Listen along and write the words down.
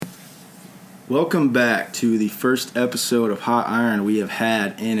Welcome back to the first episode of Hot Iron we have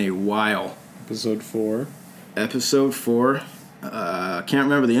had in a while. Episode 4. Episode 4. Can't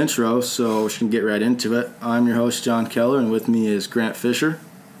remember the intro, so we can get right into it. I'm your host, John Keller, and with me is Grant Fisher.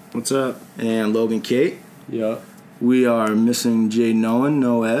 What's up? And Logan Cate. Yeah. We are missing Jay Owen,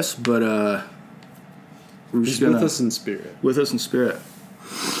 no S, but we're He's just gonna... with us in spirit. With us in spirit.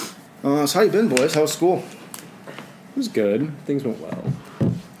 So how you been, boys? How's school? It was good. Things went well.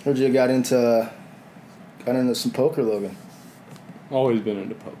 Heard you got into some poker, Logan. Always been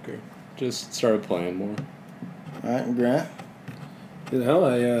into poker. Just started playing more. All right, and Grant? You know,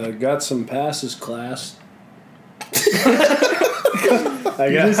 I got some passes class.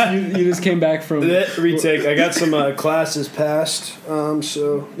 You just came back from... Retake. I got some classes passed.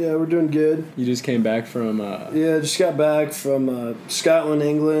 So, yeah, we're doing good. You just came back from... Yeah, just got back from Scotland,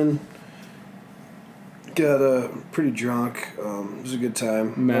 England. Got pretty drunk. It was a good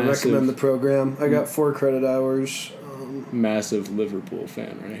time. Massive. I recommend the program. I got 4 credit hours. Massive Liverpool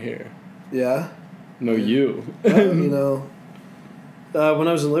fan right here. Yeah? No, you. You know, when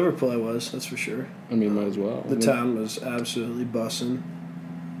I was in Liverpool, I was, that's for sure. I mean, might as well. The town was absolutely bussing.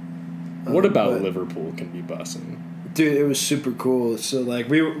 What about Liverpool can be bussing? Dude, it was super cool. So,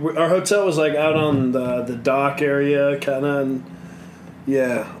 like, our hotel was, like, out on the dock area, kind of, and,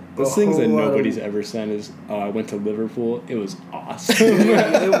 yeah. Those things that nobody's ever said is, oh, I went to Liverpool. It was awesome.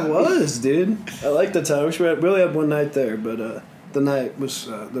 It was, dude. I liked the time. We really had one night there, but the night was,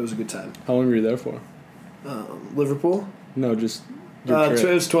 that was a good time. How long were you there for? Liverpool? No, just your trip.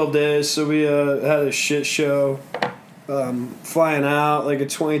 It was 12 days, so we had a shit show. Flying out, like a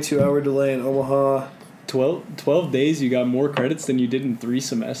 22-hour delay in Omaha. 12 days, you got more credits than you did in 3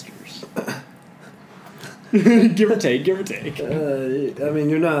 semesters. Give or take. I mean,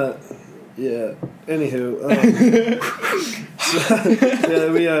 you're not... Yeah. Anywho.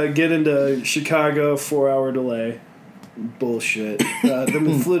 So, we get into Chicago, 4-hour delay. Bullshit. Then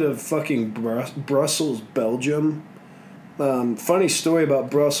we flew to fucking Brussels, Belgium. Funny story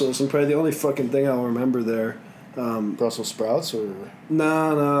about Brussels, and probably the only fucking thing I'll remember there. Brussels sprouts or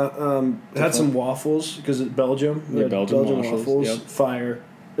No. Had some waffles because it's Belgium. Yeah, Belgian waffles. Yep. Fire.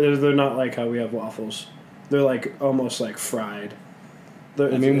 They're not like how we have waffles. They're like almost like fried.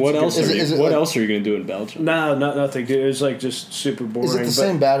 I mean, what else are you going to do in Belgium? No, nothing, dude. It was like just super boring. Is it the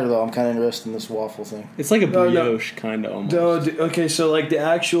same batter though? I'm kind of interested in this waffle thing. It's like a brioche kind of almost. No, okay, so like the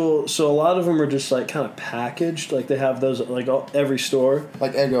actual, so a lot of them are just like kind of packaged. Like they have those at like every store.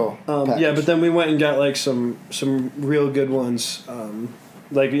 Like Eggo. Yeah, but then we went and got like some real good ones.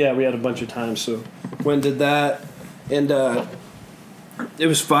 We had a bunch of time, so went and did that, and it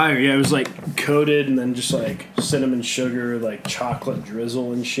was fire. Yeah, it was like coated and then just like cinnamon sugar, like chocolate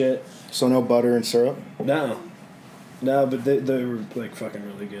drizzle and shit. So no butter and syrup? No, but they were like fucking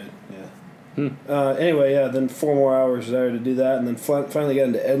really good. Yeah. Anyway, yeah. Then 4 more hours there to do that, and then finally got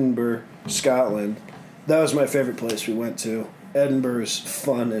into Edinburgh, Scotland. That was my favorite place we went to. Edinburgh is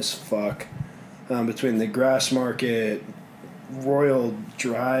fun as fuck. Between the Grassmarket, Royal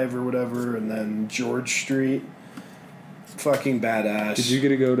Drive or whatever, and then George Street. Fucking badass. Did you get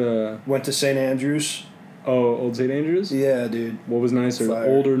to go to... Went to St. Andrews. Oh, Old St. Andrews? Yeah, dude. What was nicer, the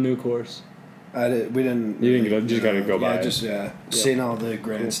old or new course? We didn't... You didn't get... Just got to go by. Seeing all the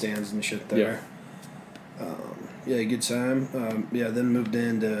grandstands and shit there. Yeah. Good time. Then moved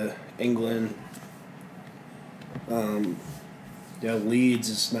into England. Leeds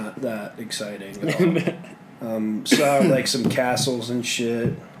is not that exciting at all. Saw like some castles and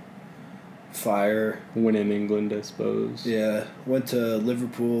shit. Fire. When in England, I suppose. Yeah. Went to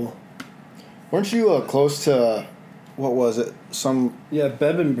Liverpool. Weren't you close to, what was it? Yeah,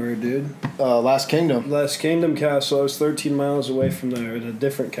 Bebbanburg, dude. Last Kingdom. Last Kingdom Castle. I was 13 miles away from there at a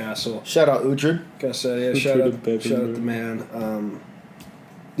different castle. Shout out Uhtred. Gotta say, yeah, shout out the man.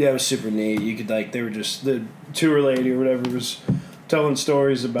 Yeah, it was super neat. You could, like, they were just, the tour lady or whatever was telling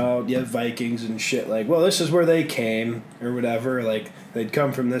stories about, Vikings and shit. Like, well, this is where they came or whatever. Like, they'd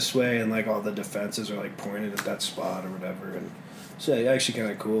come from this way and, like, all the defenses are, like, pointed at that spot or whatever. And so, yeah, actually kind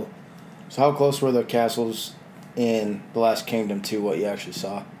of cool. So how close were the castles in the Last Kingdom to what you actually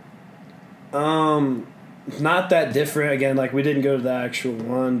saw? Not that different. Again, like, we didn't go to the actual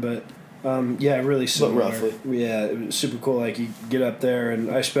one, but, really similar. But roughly. Yeah, it was super cool. Like, you get up there,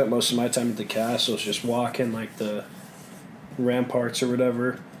 and I spent most of my time at the castles just walking, like, the ramparts or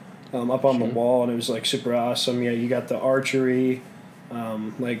whatever, up on the wall, and it was, like, super awesome. Yeah, you got the archery,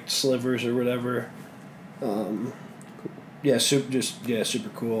 like, slivers or whatever. Super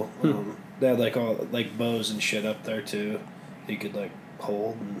cool. They had like all like bows and shit up there too. You could like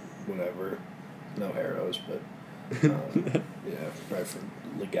hold and whatever. No arrows, but yeah, right for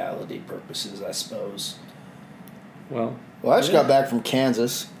legality purposes, I suppose. Well, Well, I just got back from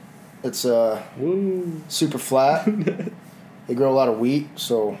Kansas. It's woo. super flat. They grow a lot of wheat,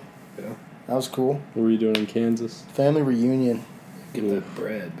 so Yeah. that was cool. What were you doing in Kansas? Family reunion. Get that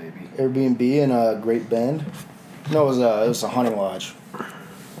bread, baby. Airbnb in Great Bend. No, it was a hunting lodge.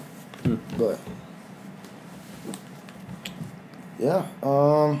 But yeah,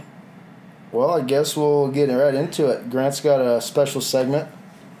 well, I guess we'll get right into it. Grant's got a special segment,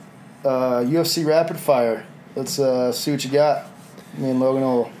 UFC Rapid Fire. Let's see what you got. Me and Logan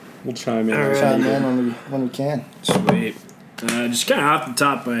will We'll chime in. All right. chime in when we can. Sweet. Just kind of off the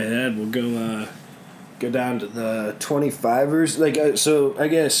top of my head, we'll go down to the 25ers. So I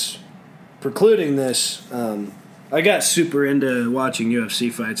guess precluding this, I got super into watching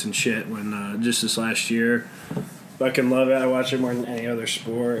UFC fights and shit when just this last year. Fucking love it. I watch it more than any other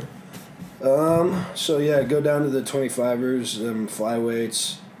sport. So yeah, go down to the 25ers,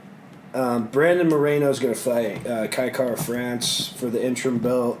 flyweights. Brandon Moreno's going to fight Kai Kara France for the interim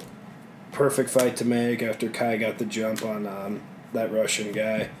belt. Perfect fight to make after Kai got the jump on that Russian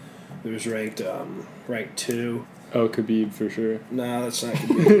guy who was ranked 2. Oh, Khabib for sure. No, that's not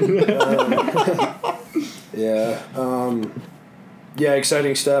Khabib. Yeah. Yeah,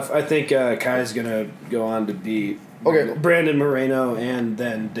 exciting stuff. I think Kai's going to go on to beat Brandon Moreno and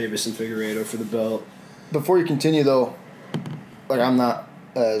then Davison Figueiredo for the belt. Before you continue, though, I'm not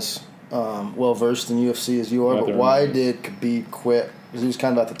as well versed in UFC as you are, but why did Khabib quit? Because he was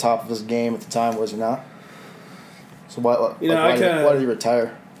kind of at the top of his game at the time, was he not? So why did he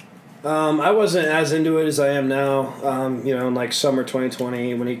retire? I wasn't as into it as I am now. In like summer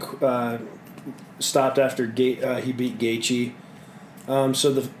 2020 when he stopped after he beat Gaethje.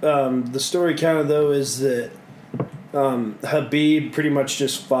 So the story kind of though is that Khabib pretty much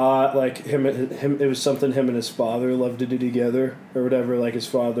just fought like him. It was something him and his father loved to do together or whatever. Like his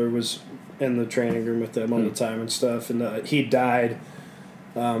father was in the training room with them all the time and stuff. And he died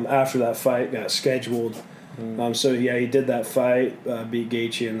after that fight got scheduled. So yeah, he did that fight, beat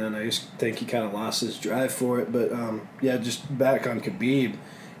Gaethje, and then I just think he kind of lost his drive for it. But yeah, just back on Khabib,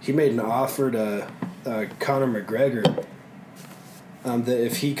 he made an offer to Conor McGregor that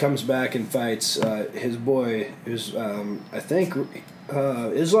if he comes back and fights his boy, who's I think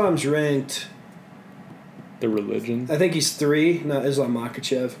Islam's ranked. The religion. I think he's 3. Not Islam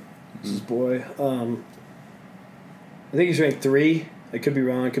Makhachev. It's his boy. I think he's ranked 3. I could be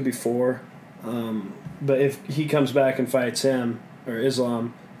wrong. It could be 4. But if he comes back and fights him, or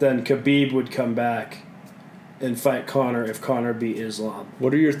Islam, then Khabib would come back and fight Conor if Conor beat Islam.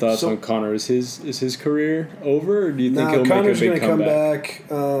 What are your thoughts on Conor? Is his career over, or do you think he'll Conor's make a big comeback?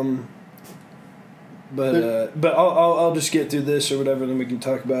 But I'll just get through this or whatever, then we can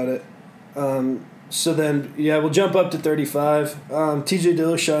talk about it. So then, yeah, we'll jump up to 35. TJ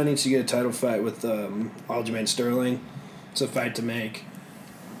Dillashaw needs to get a title fight with Aljamain Sterling. It's a fight to make.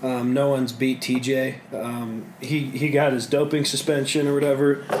 No one's beat TJ. He got his doping suspension or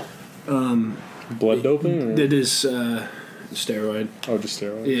whatever. Blood doping? Or? Did his steroid. Oh, just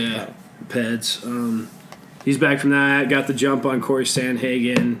steroid? Yeah, Peds. He's back from that. Got the jump on Corey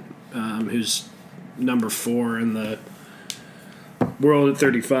Sandhagen, who's number 4 in the world at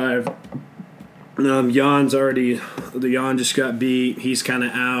 35. Jan just got beat. He's kind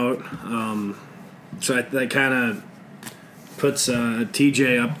of out. So that kind of puts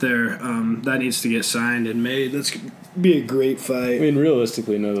TJ up there. That needs to get signed and made. That's going to be a great fight. I mean,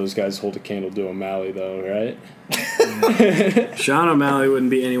 realistically, none of those guys hold a candle to O'Malley, though, right? Sean O'Malley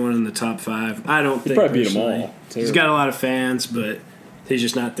wouldn't beat anyone in the top 5. I don't think. He'd probably beat them personally. all. He's got a lot of fans, but he's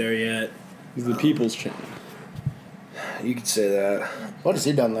just not there yet. He's the people's champ. You could say that. What has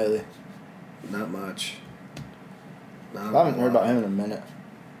he done lately? Not much. I haven't heard about him in a minute.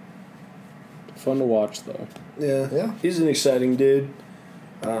 Fun to watch, though. Yeah. He's an exciting dude.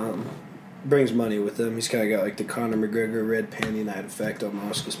 Brings money with him. He's kind of got like the Conor McGregor red panty night effect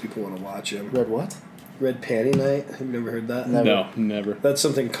almost because people want to watch him. Red what? Red panty night? Have you never heard that? Never. No, never. That's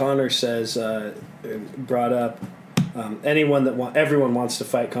something Conor says, brought up. Everyone wants to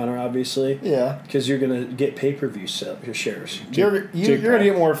fight Conor, obviously. Yeah. Because you're going to get pay-per-view shares. You're going to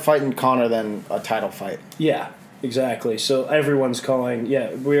get more fighting Conor than a title fight. Yeah, exactly. So everyone's calling.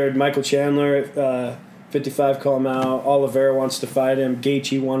 Yeah, we heard Michael Chandler at 55 call him out. Oliveira wants to fight him.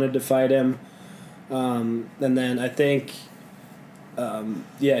 Gaethje wanted to fight him. And then I think,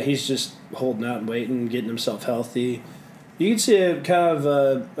 he's just holding out and waiting, getting himself healthy. You can see it kind of,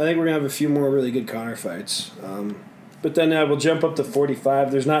 I think we're going to have a few more really good Conor fights. But then we'll jump up to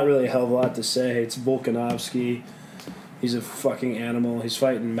 45. There's not really a hell of a lot to say. It's Volkanovski. He's a fucking animal. He's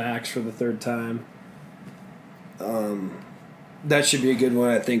fighting Max for the 3rd time. That should be a good one.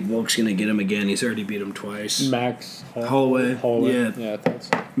 I think Volk's going to get him again. He's already beat him twice. Max Holloway. Yeah, I thought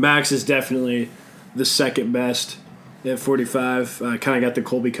so. Max is definitely the second best at 45. Kind of got the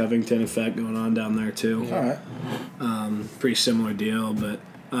Colby Covington effect going on down there, too. All right. Pretty similar deal. But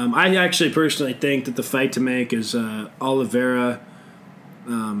I actually personally think that the fight to make is Oliveira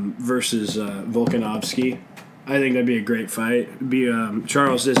versus Volkanovski. I think that'd be a great fight. It'd be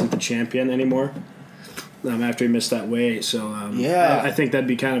Charles isn't the champion anymore after he missed that weight. So I think that'd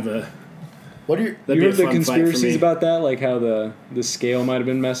be kind of a what are you? That'd You be a heard the fun fight for conspiracies me. about that, like how the scale might have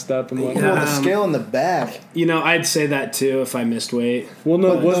been messed up and whatnot. Well, the scale in the back. I'd say that too if I missed weight. Well,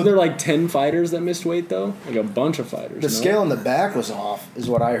 no, But wasn't there like 10 fighters that missed weight though? Like a bunch of fighters. The scale in the back was off, is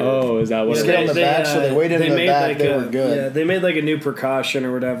what I heard. Oh, is that what The it scale is? in the back, so they waited in the made back. like They were good. Yeah, they made like a new precaution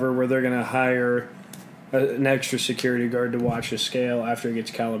or whatever where they're gonna hire an extra security guard to watch the scale after it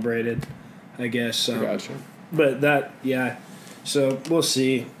gets calibrated. I guess. Gotcha. But that, yeah. So we'll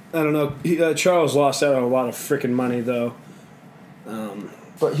see. I don't know. Charles lost out on a lot of freaking money though.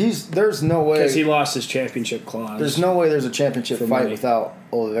 But there's no way. Because he lost his championship clause. There's no way there's a championship For fight money. without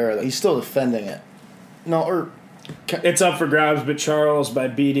Oliveira. He's still defending it. No, or It's up for grabs, but Charles, by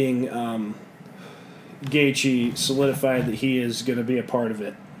beating Gaethje, solidified that he is going to be a part of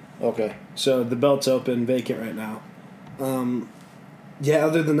it. okay. So the belt's open, vacant right now. Yeah,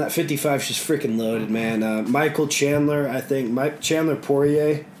 other than that, 55's just freaking loaded, man. Michael Chandler, I think. Chandler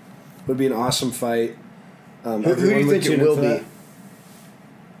Poirier would be an awesome fight. Who do you think it will be?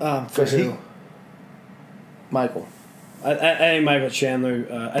 For Because who? Michael. I think Michael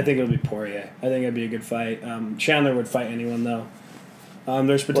Chandler. I think it'll be Poirier. I think it'd be a good fight. Chandler would fight anyone though.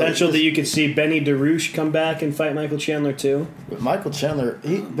 There's potential that you could see Benny DeRouche come back and fight Michael Chandler too. But Michael Chandler,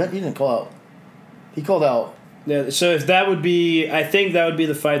 he didn't call out. He called out. Yeah. So if that would be, I think that would be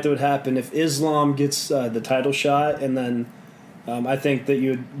the fight that would happen if Islam gets the title shot, and then I think that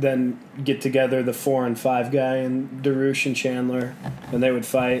you would then get together the 4 and 5 guy and DeRouche and Chandler, and they would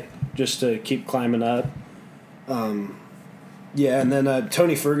fight just to keep climbing up. Yeah, and then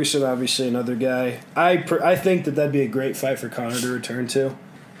Tony Ferguson, obviously another guy. I think that'd be a great fight for Conor to return to,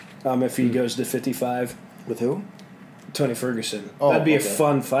 if he goes to 55. With who? Tony Ferguson. Oh, That'd be okay. a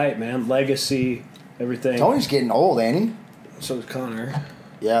fun fight, man. Legacy, everything. Tony's getting old, ain't he? So is Conor.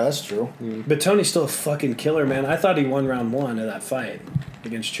 Yeah, that's true. But Tony's still a fucking killer, man. I thought he won round 1 of that fight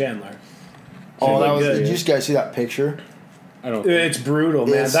against Chandler. Oh, He that looked was. good. Did you guys see that picture? I don't. It's brutal,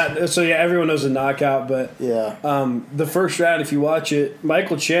 man. It's- So yeah, everyone knows a knockout, but Yeah. the first round, if you watch it,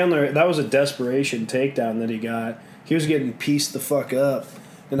 Michael Chandler, that was a desperation takedown that he got. He was getting pieced the fuck up,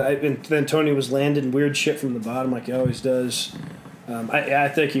 and then Tony was landing weird shit from the bottom like he always does. I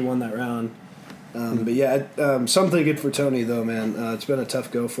think he won that round. But yeah, something good for Tony though, man. It's been a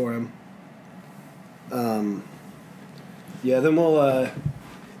tough go for him. Yeah, then we'll.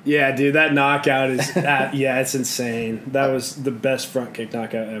 Yeah, dude, that knockout is it's insane. That was the best front kick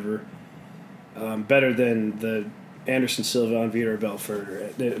knockout ever. Better than the Anderson Silva on Vitor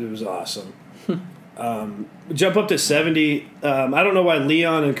Belfort. It was awesome. Jump up to 70. I don't know why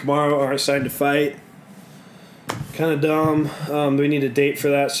Leon and Kamaru aren't signed to fight. Kind of dumb. We need a date for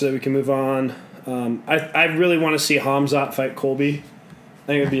that so that we can move on. I really want to see Hamzat fight Colby. I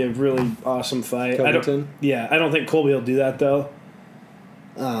think it'd be a really awesome fight. Covington? I don't think Colby will do that though.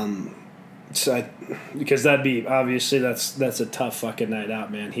 Because that'd be obviously that's a tough fucking night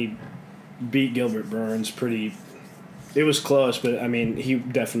out, man. He beat Gilbert Burns pretty. It was close, but I mean he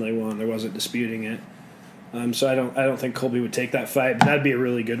definitely won. There wasn't disputing it. So I don't think Colby would take that fight, but that'd be a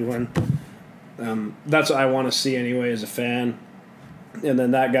really good one. That's what I want to see anyway as a fan. And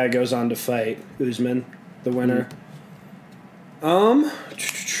then that guy goes on to fight Usman, the winner.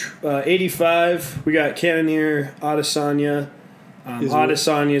 85. We got Cannonier, Adesanya.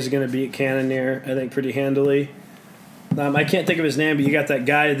 Adesanya is going to beat Cannonier, I think, pretty handily. I can't think of his name, but you got that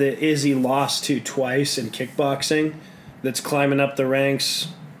guy that Izzy lost to twice in kickboxing that's climbing up the ranks.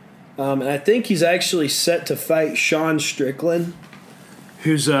 And I think he's actually set to fight Sean Strickland,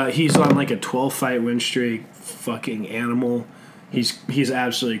 who's he's on like a 12-fight win streak, fucking animal. He's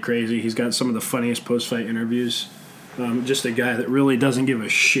absolutely crazy. He's got some of the funniest post-fight interviews. Just a guy that really doesn't give a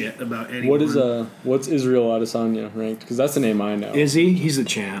shit about anyone. What's Israel Adesanya ranked? Because that's the name I know. Is he? He's the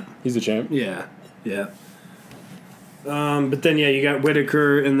champ. He's the champ? Yeah. But then you got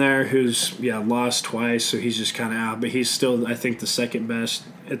Whitaker in there who's lost twice, so he's just kind of out. But he's still, I think, the second best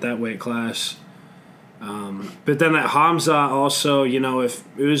at that weight class. But then that Hamza also, if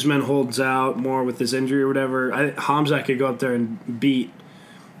Usman holds out more with his injury or whatever, Hamza could go up there and beat,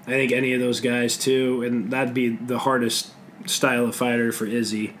 I think, any of those guys too, and that'd be the hardest style of fighter for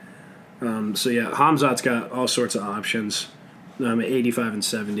Izzy. Hamzat's got all sorts of options. at 85 and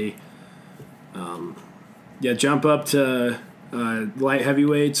 70. Jump up to light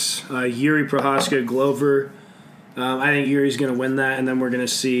heavyweights. Yuri Prohaska, Glover. I think Yuri's going to win that, and then we're going to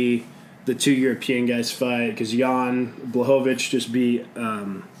see the two European guys fight because Jan Blachowicz just beat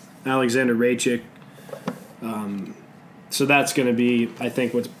Alexander Raychik. So that's going to be, I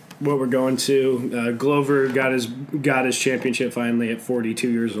think, what we're going to. Glover got his championship finally at 42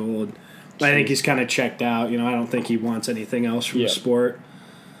 years old. I think he's kind of checked out. I don't think he wants anything else from the sport.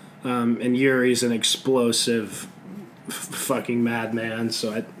 And Yuri's an explosive fucking madman,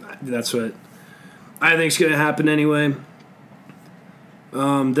 so that's what I think's going to happen anyway.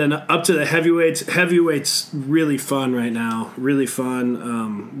 Then up to the heavyweights. Heavyweights really fun right now. Really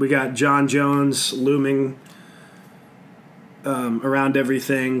fun. We got John Jones looming around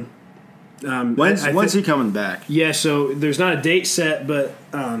everything. When's he coming back? Yeah, so there's not a date set, but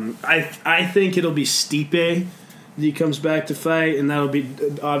I think it'll be Stipe that he comes back to fight, and that'll be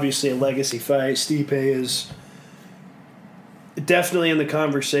obviously a legacy fight. Stipe is definitely in the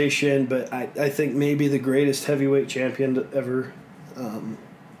conversation, but I think maybe the greatest heavyweight champion ever.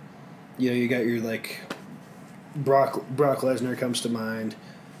 You got your Brock Lesnar comes to mind,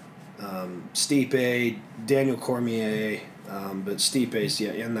 Stipe, Daniel Cormier, but Stipe's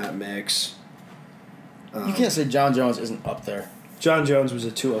in that mix. You can't say John Jones isn't up there. John Jones was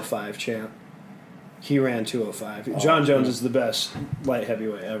a 205 champ. He ran 205. John Jones is the best light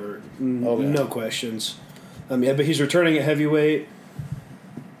heavyweight ever. No questions. But he's returning at heavyweight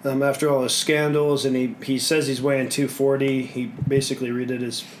after all his scandals, and he says he's weighing 240. He basically redid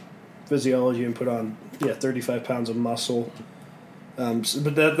his physiology and put on 35 pounds of muscle.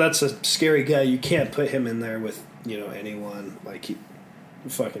 But that's a scary guy. You can't put him in there with anyone. He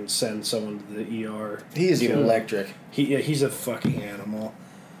fucking send someone to the ER. He is electric. He's a fucking animal.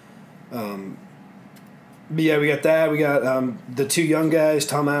 But we got that. We got the two young guys,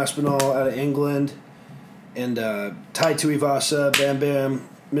 Tom Aspinall out of England, and Tai Tuivasa, Bam Bam,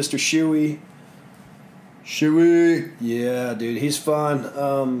 Mr. Shuey. Yeah, dude, he's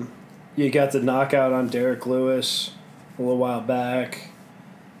fun. You got the knockout on Derek Lewis a little while back.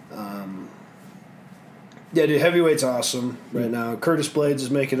 Dude, heavyweight's awesome right now. Curtis Blades is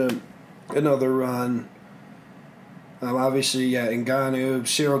making another run. Obviously, Ngannou.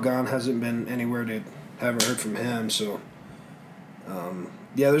 Cyril Gane hasn't been anywhere to haven't heard from him. So,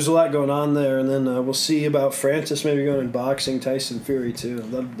 there's a lot going on there. And then we'll see about Francis maybe going in boxing, Tyson Fury too.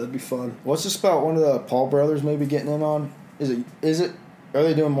 That'd be fun. What's this about one of the Paul brothers maybe getting in on? Is it? Are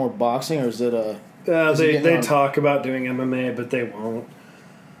they doing more boxing or is it a? They talk about doing MMA, but they won't.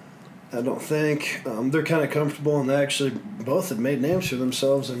 I don't think. They're kind of comfortable, and they actually both have made names for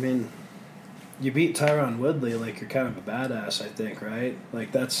themselves. I mean, you beat Tyron Woodley, you're kind of a badass, I think, right?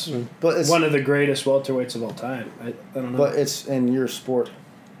 That's one of the greatest welterweights of all time. I don't know. But it's in your sport.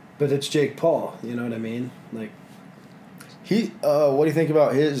 But it's Jake Paul, you know what I mean? He, what do you think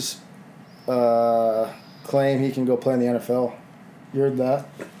about his claim he can go play in the NFL? You heard that?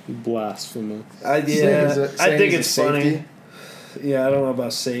 Blasphemous. I think it's funny. Yeah, I don't know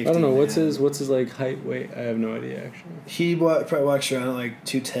about safety. I don't know what's his height, weight. I have no idea actually. He probably walks around at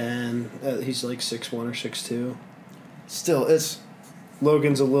 210. He's 6'1" or 6'2". Still, it's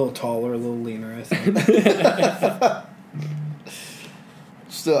Logan's a little taller, a little leaner, I think.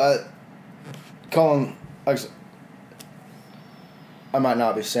 Still, calling. I might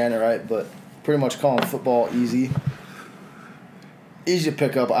not be saying it right, but pretty much calling football easy to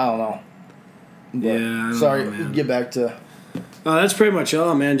pick up. I don't know. But I don't sorry, know, man. Get back to. That's pretty much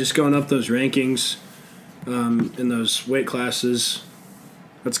all, man. Just going up those rankings in those weight classes.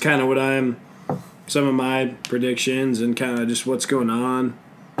 That's kind of some of my predictions and kind of just what's going on,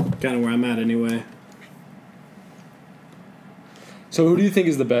 kind of where I'm at anyway. So who do you think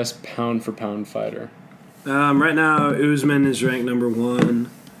is the best pound-for-pound fighter? Right now, Usman is ranked number 1.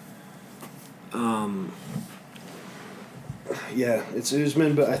 It's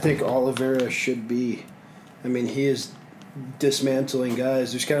Usman, but I think Oliveira should be. I mean, he is dismantling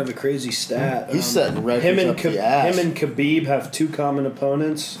guys. There's kind of a crazy stat. He's setting records up the ass. Him and Khabib have 2 common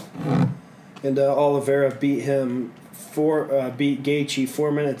opponents, and Oliveira beat Gaethje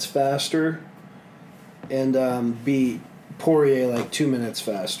 4 minutes faster, and beat Poirier 2 minutes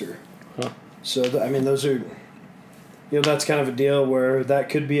faster. Huh. So those are, that's kind of a deal where that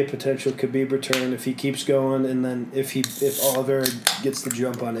could be a potential Khabib return if he keeps going, and then if Oliveira gets the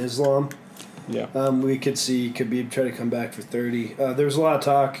jump on Islam. Yeah. We could see Khabib try to come back for 30. There was a lot of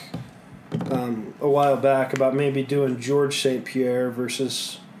talk a while back about maybe doing George St. Pierre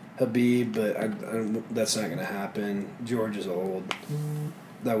versus Khabib, but that's not going to happen. George is old.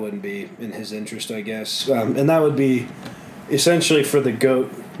 That wouldn't be in his interest, I guess. And that would be essentially for the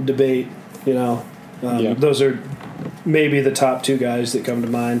GOAT debate. Those are maybe the top two guys that come to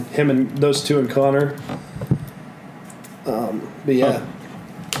mind. Him and those two and Connor. But yeah. Huh.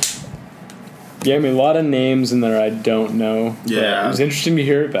 Yeah, I mean, a lot of names in there I don't know. Yeah. It was interesting to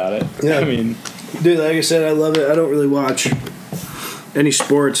hear about it. Yeah. I mean, dude, like I said, I love it. I don't really watch any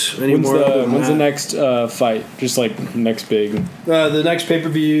sports anymore. When's the next fight? Just like next big The next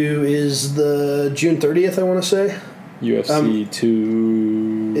pay-per-view is the June 30th, I want to say. UFC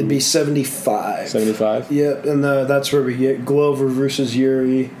 2... It'd be 75. 75? Yep, and that's where we get Glover versus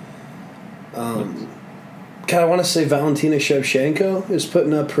Yuri. God, I want to say Valentina Shevchenko is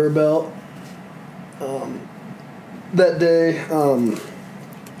putting up her belt that day. I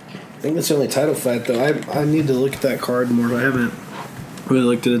think that's the only title fight, though. I need to look at that card more. I haven't really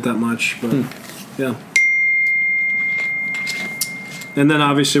looked at it that much, but yeah. And then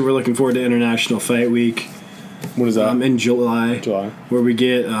obviously we're looking forward to International Fight Week. What is that? In July. Where we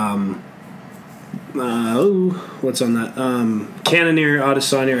get what's on that? Cannonier,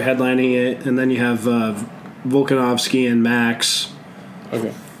 Adesanya are headlining it, and then you have Volkanovski and Max.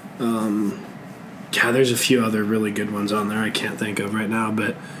 Okay. God, there's a few other really good ones on there I can't think of right now,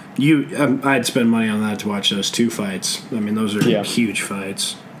 but I'd spend money on that to watch those two fights. I mean, those are huge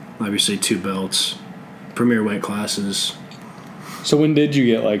fights. Obviously, 2 belts, premier weight classes. So when did you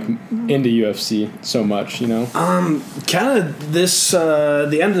get into UFC so much? Kind of this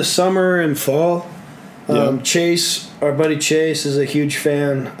the end of summer and fall. Chase, our buddy Chase, is a huge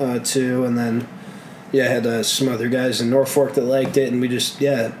fan too, and then I had some other guys in Norfolk that liked it, and we just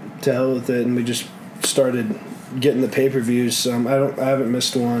to hell with it, and we just started getting the pay-per-views. I haven't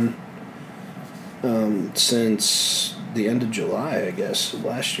missed one since the end of July, I guess,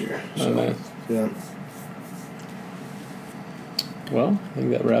 last year. So, nice. Yeah. Well, I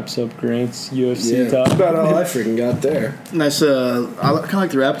think that wraps up Grant's UFC talk. That's about all I freaking got there. Nice. I kind of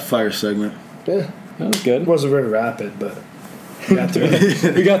like the rapid fire segment. Yeah. That was good. It wasn't very rapid, but we got through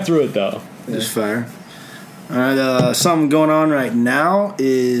it. We got through it, though. Just fire. All right. Something going on right now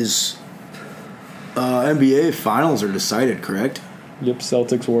is NBA finals are decided, correct? Yep,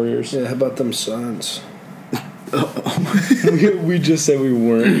 Celtics, Warriors. Yeah, how about them Suns? we just said we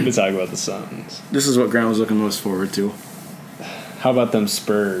weren't going to talk about the Suns. This is what Grant was looking most forward to. How about them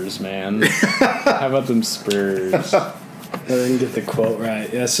Spurs, man? How about them Spurs? I didn't get the quote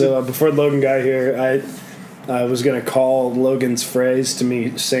right. Yeah, so before Logan got here, I was going to call Logan's phrase to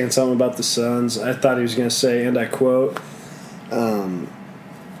me saying something about the Suns. I thought he was going to say, and I quote,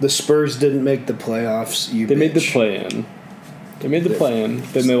 the Spurs didn't make the playoffs, They made the play-in.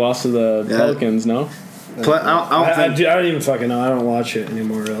 Then they lost to the Pelicans, no? I don't even fucking know. I don't watch it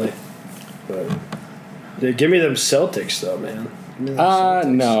anymore, really. But dude, give me them Celtics, though, man.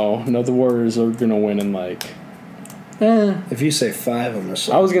 No, the Warriors are gonna win in If you say 5, I'm gonna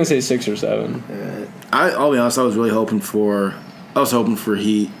say. I was gonna say 6 or 7. I'll be honest. I was really hoping for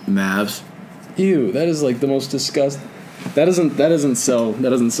Heat Mavs. Ew, that is the most disgusting. That doesn't sell.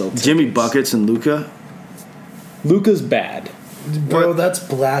 Jimmy buckets and Luka. Luka's bad. Bro, that's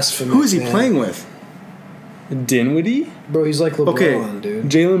blasphemy. Who is he playing with? Dinwiddie? Bro, he's like LeBron, dude.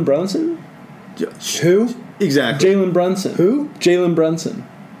 Jalen Brunson? Who? Exactly. Jalen Brunson. Who? Jalen Brunson.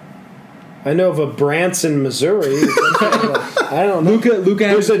 I know of a Branson, Missouri. I don't know. Luka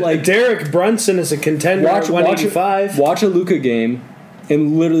has Derek Brunson is a contender at 185. Watch a Luka game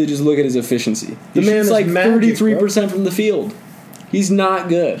and literally just look at his efficiency. He shoots 33% from the field. He's not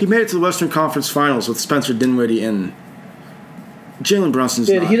good. He made it to the Western Conference Finals with Spencer Dinwiddie and Jalen Brunson's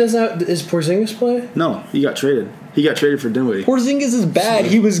not. He doesn't. Is Porzingis play? No, he got traded. He got traded for Dinwiddie. Porzingis is bad.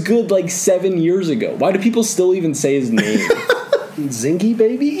 He was good 7 years ago. Why do people still even say his name? Zingy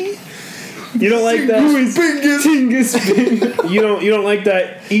baby. You don't like that? You don't like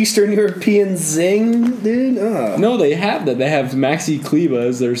that Eastern European zing, dude? Oh. No, they have that. They have Maxi Kleber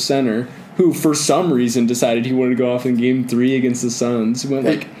as their center, who for some reason decided he wanted to go off in Game 3 against the Suns.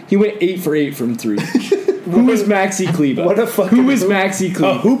 He went 8 for 8 from 3. Who is Maxi Kleber? What a fucking Who is Maxi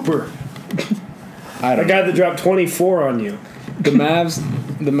Kleber? A hooper. I don't know. A guy that dropped 24 on you. The Mavs,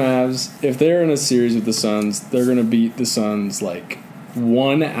 if they're in a series with the Suns, they're going to beat the Suns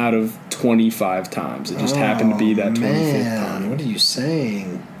 1 out of 25 times. It just happened to be that 25th time. What are you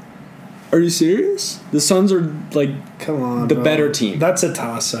saying? Are you serious? The Suns are come on, the better team. That's a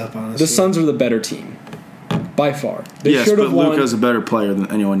toss-up, honestly. The Suns are the better team by far. They yes, should but have won. Luka's a better player than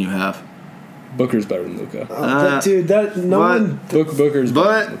anyone you have. Booker's better than Luka. Booker's better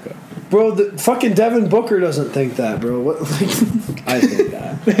than Luka. Bro, the fucking Devin Booker doesn't think that, bro. What? I think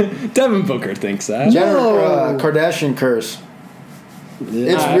that. Devin Booker thinks that. Kardashian curse.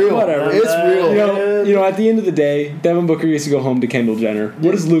 It's real. Whatever. It's real. You know, at the end of the day, Devin Booker used to go home to Kendall Jenner.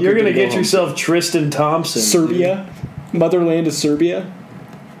 What is Luka? You're gonna get home yourself Tristan Thompson. Serbia, motherland is Serbia.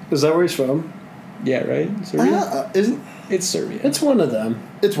 Dude. Is that where he's from? Yeah, right. Serbia. Isn't It's Serbia. It's one of them.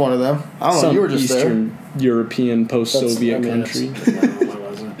 it's one of them? I don't know. Some You were just Eastern European post-Soviet country. No, I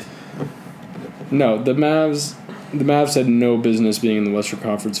wasn't. No, the Mavs had no business being in the Western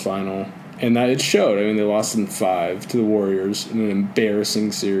Conference Final, and that it showed. I mean, they lost in 5 to the Warriors in an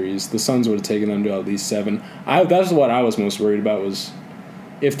embarrassing series. The Suns would have taken them to at least 7. That's what I was most worried about, was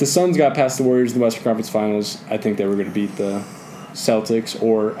if the Suns got past the Warriors in the Western Conference Finals, I think they were going to beat the Celtics,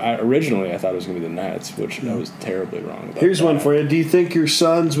 or originally I thought it was going to be the Nets, which I was terribly wrong about. Here's one for you. Do you think your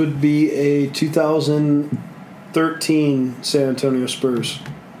Suns would be a 2013 San Antonio Spurs?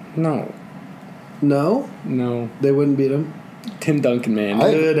 No. No? No. They wouldn't beat them? Tim Duncan, man.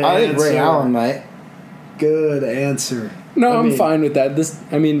 I Good think Ray answer. Allen might. Good answer. No, I I'm mean- fine with that.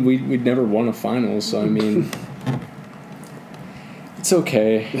 We'd never won a final, so I mean, it's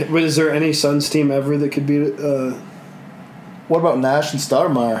okay. But is there any Suns team ever that could beat What about Nash and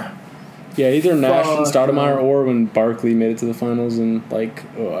Stoudemire? Yeah, either Nash and Fuck, Stoudemire, no. or when Barkley made it to the finals, and I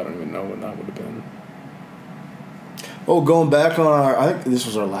don't even know when that would have been. Oh, going back on I think this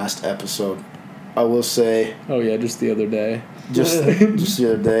was our last episode. I will say, Oh yeah, just the other day. just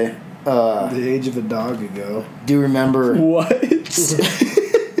the other day. the age of a dog ago? Do you remember? What?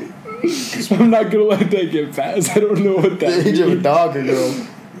 I'm not gonna let that get past. I don't know what that The age of a means. dog ago.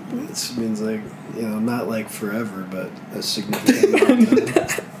 It means like, not like forever, but a significant amount of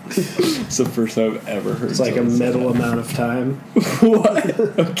time. It's the first time I've ever heard. It's like a someone say middle that. amount of time. What?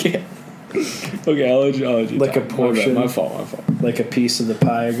 Okay. Okay, I'll let you. Like a talk. portion. My fault. Like a piece of the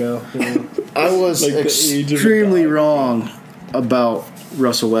pie ago. I was Like the age of a extremely dog. wrong about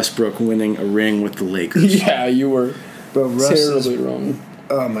Russell Westbrook winning a ring with the Lakers. Yeah, you were But Russ is, terribly wrong.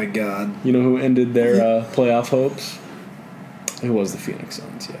 oh my God. You know who ended their playoff hopes? It was the Phoenix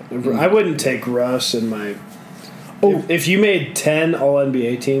Suns. Yeah. I wouldn't take Russ in my... Oh. If you made 10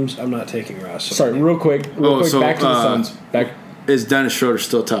 All-NBA teams, I'm not taking Russ. Sorry, real quick. so, back to the Suns. Back Is Dennis Schroeder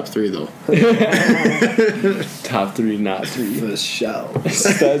still top 3 though? top 3, not 3. For show.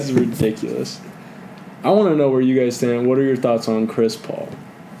 That's ridiculous. I want to know where you guys stand. What are your thoughts on Chris Paul?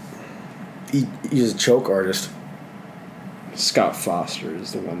 He's a choke artist. Scott Foster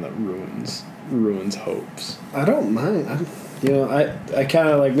is the one that ruins hopes. I don't mind. I kind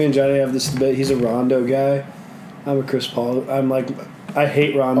of like, me and Johnny have this debate. He's a Rondo guy. I'm a Chris Paul. I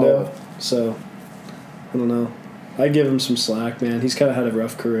hate Rondo, so I don't know. I give him some slack, man. He's kind of had a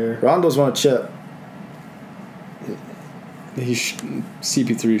rough career. Rondo's won a chip.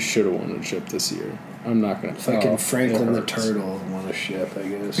 CP3 should have won a chip this year. I'm not gonna. Fucking Franklin it the hurts. Turtle won a ship, I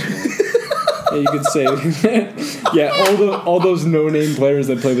guess. Yeah, you could say. Yeah, all those no-name players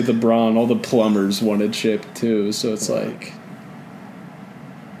that play with LeBron, all the plumbers won a chip too. So it's like,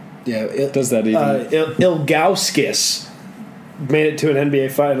 Yeah, does that even? Ilgauskas made it to an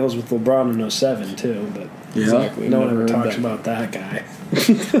NBA Finals with LeBron in 07 too, but Exactly. no one Never ever heard talks that. about that guy.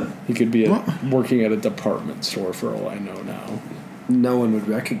 He could be working at a department store for all I know now. No one would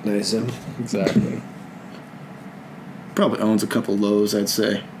recognize him. Exactly. Probably owns a couple Lowe's, I'd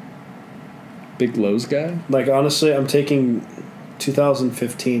say. Big Lowe's guy. Like, honestly, I'm taking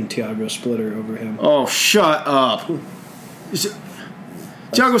 2015 Thiago Splitter over him. Oh, shut up.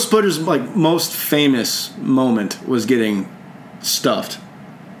 Thiago Splitter's most famous moment was getting stuffed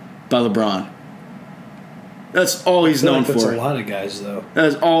by LeBron. That's all he's known That's for. a lot of guys, though. That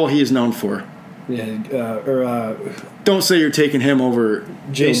is all he is known for. Yeah, Don't say you're taking him over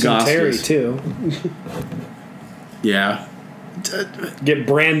Jason Ilgauskas. Terry, too. Yeah. Get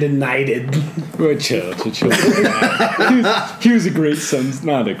Brandon Knighted. Well, chill. He was a great Suns,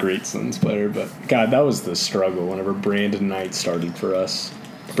 not a great Suns player, but God, that was the struggle whenever Brandon Knight started for us.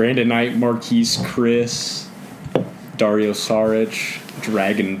 Brandon Knight, Marquise Chris, Dario Saric,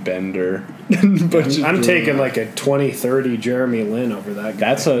 Dragon Bender. I'm taking like a 2030 Jeremy Lin over that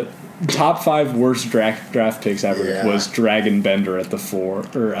guy. That's a top 5 worst draft picks ever. Yeah. Was Dragon Bender at 4.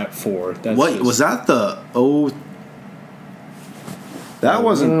 That's What just- was that? That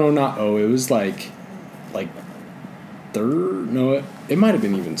wasn't. No, not it was like third. No, it might have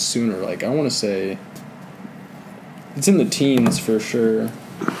been even sooner. Like I want to say, it's in the teens for sure.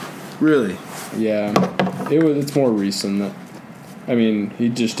 Really? Yeah, it's more recent. That I mean, he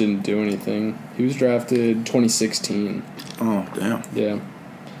just didn't do anything. He was drafted 2016. Oh, damn. Yeah.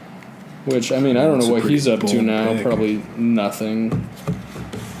 Which I mean, I don't That's know a what pretty he's up to bold now. pick. Probably nothing.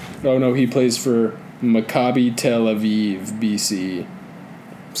 Oh no, he plays for Maccabi Tel Aviv, BC.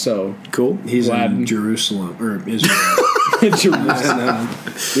 So Cool. He's Glad- in Jerusalem or Israel. Jerusalem.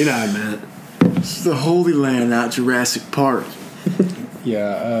 You know what I meant. It's the Holy Land, not Jurassic Park.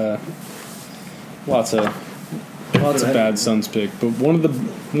 Yeah, lots of bad Suns pick, but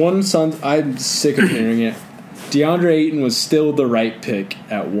one Suns, I'm sick of hearing it. DeAndre Ayton was still the right pick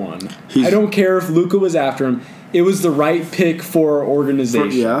at 1. I don't care if Luka was after him. It was the right pick for our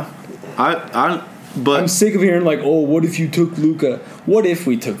organization. But I'm sick of hearing what if you took Luka? What if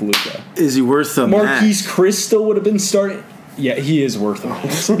we took Luka? Is he worth the Marquise max? Chris still would have been starting. Yeah, he is worth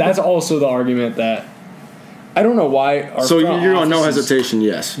it. That's also the argument that I don't know why. So you're on no hesitation,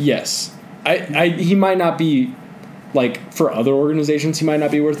 yes. Yes, he might not be for other organizations. He might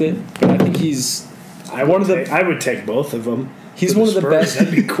not be worth it, but I think he's I would take both of them. He's one of the best.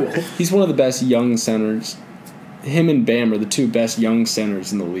 That'd be cool. He's one of the best young centers. Him and Bam are the two best young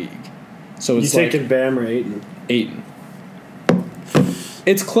centers in the league. So it's taking Bam or Ayton? Ayton.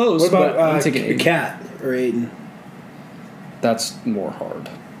 It's close. What about but I'm taking Ayton. Cat or Ayton? That's more hard.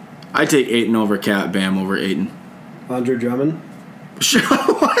 I take Ayton over Cat, Bam over Ayton. Andre Drummond?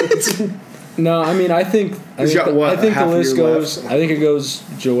 What? No, I mean I think the list goes. Left? I think it goes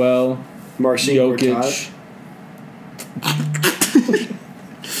Joel, Marcin Jokic.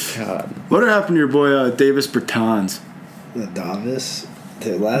 God. What happened to your boy Davis Bertans? Davis.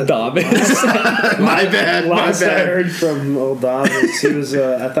 Davis. My bad. Last I heard from old Davis, he was.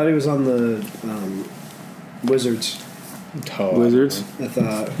 I thought he was on the Wizards. Wizards. I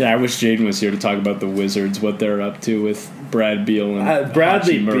thought. Yeah, I wish Jaden was here to talk about the Wizards, what they're up to with Brad Beal and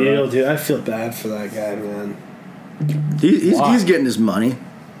Bradley Beal, dude. I feel bad for that guy, man. He's getting his money.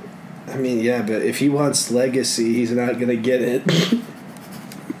 I mean, yeah, but if he wants legacy, he's not gonna get it.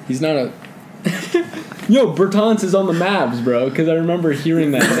 He's not a. Yo, Bertans is on the Mavs, bro. Because I remember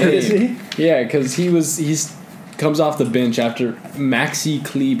hearing that name. Is he? Yeah, because he's comes off the bench after Maxi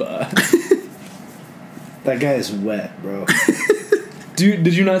Kleber. That guy is wet, bro. Dude,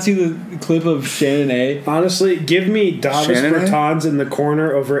 did you not see the clip of Shannon A? Honestly, give me Davis Bertans in the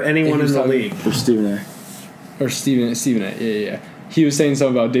corner over anyone in the league. Or Stephen A. Or Stephen A. Yeah. He was saying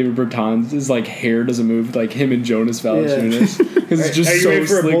something about David Bertans. His hair doesn't move like him and Jonas Valanciunas because it's just so ready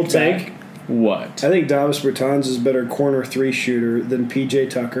for a bold slick back. take? What? I think Davis Bertans is a better corner 3 shooter than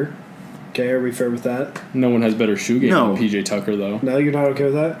PJ Tucker. Okay, are we fair with that? No one has better shoe game than PJ Tucker, though. No, you're not okay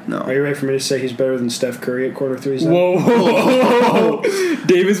with that? No. Are you ready for me to say he's better than Steph Curry at corner 3s? Whoa.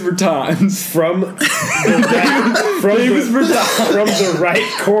 Davis Bertans. From the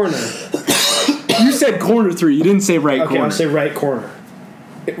right corner. You said corner 3. You didn't say right corner. Okay, I'll say right corner.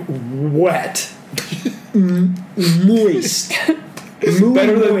 Wet. Moist.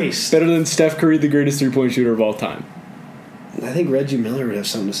 Better than Steph Curry, the greatest 3-point shooter of all time. I think Reggie Miller would have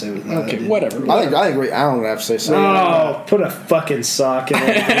something to say with that. Okay, whatever. I think Ray Allen would have to say something. Oh, put a fucking sock in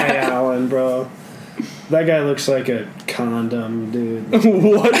Ray Allen, bro. That guy looks like a condom, dude.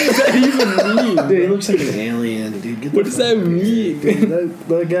 What does that even mean? Dude, he looks like an alien, dude. What does that mean? Dude,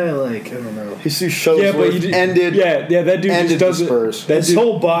 that guy, I don't know. He shows ended. Yeah, that dude ended just doesn't. Spurs. His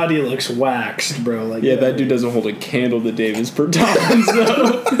whole body looks waxed, bro. That dude doesn't hold a candle to Davis Bertans,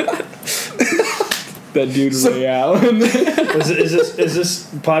 though. That dude Ray Allen. Is this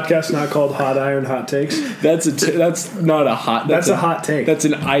podcast not called Hot Iron Hot Takes? That's not a hot. That's a hot take. That's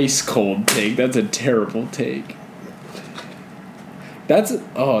an ice cold take. That's a terrible take. That's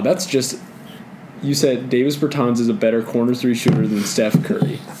just. You said Davis Bertans is a better corner 3 shooter than Steph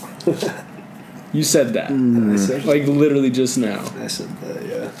Curry. You said that. I said literally just now. I said that,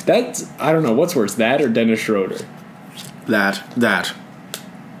 yeah. That's I don't know what's worse, that or Dennis Schroeder. That.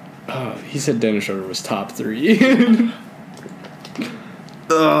 Oh, he said Dennis Schroeder was top 3. They're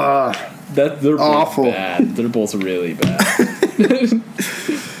both awful. Bad. They're both really bad.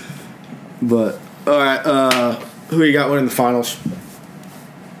 But all right, who you got winning the finals?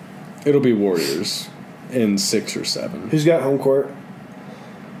 It'll be Warriors in 6 or 7. Who's got home court?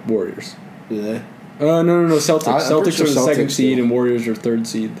 Warriors. Do they? No. Celtics. Celtics are the 2nd seed too. and Warriors are 3rd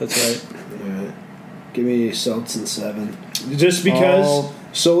seed. That's right. All right. Give me Celtics in 7. Just because,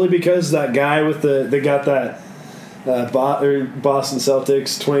 solely because that guy with they got that Boston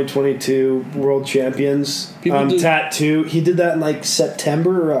Celtics 2022 World Champions tattoo. He did that in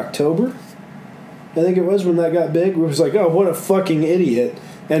September or October. I think it was when that got big. It was oh, what a fucking idiot.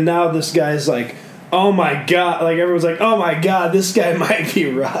 And now this guy's oh my god. Everyone's oh my god, this guy might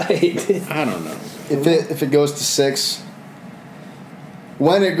be right. I don't know. If it goes to 6,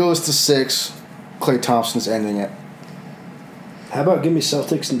 when it goes to 6, Klay Thompson's ending it. How about give me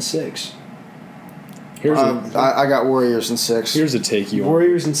Celtics in 6? I got Warriors in 6. Here's a take you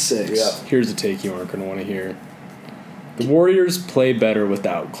Warriors in 6. Yeah. Here's a take you aren't going to want to hear. The Warriors play better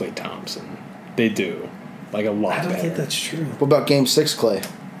without Klay Thompson. They do. Like a lot better. I don't think that's true. What about Game 6, Clay?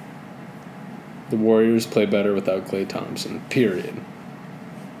 The Warriors play better without Klay Thompson, period.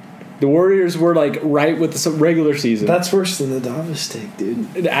 The Warriors were like right with the regular season. That's worse than the Davis take,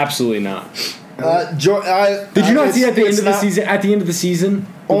 dude. Absolutely not. Did you not see at the end of the season? At the end of the season,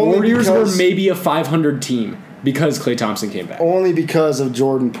 the Warriors were maybe a 500 team because Klay Thompson came back. Only because of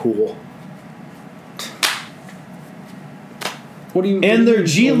Jordan Poole. What do you? And their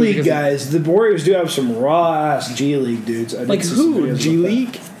G League guys. The Warriors do have some raw ass G League dudes. Like who? G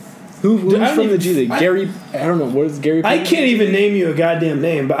League? Who's from the G League? Gary. I don't know. What is Gary? I can't even name you a goddamn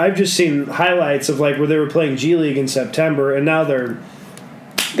name, but I've just seen highlights of like where they were playing G League in September, and now they're.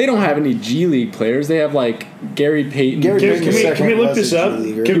 They don't have any G League players. They have like Gary Payton. Can we look this up?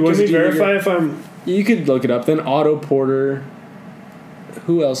 Can we verify if I'm? You could look it up. Then Otto Porter.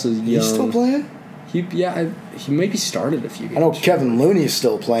 Who else is young? He's still playing? He maybe started a few games. I know Kevin Looney is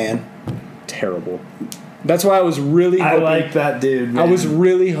still playing. Terrible. That's why I was really hoping, I like that dude, man. I was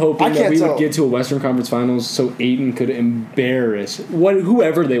really hoping that we would get to a Western Conference Finals so Ayton could embarrass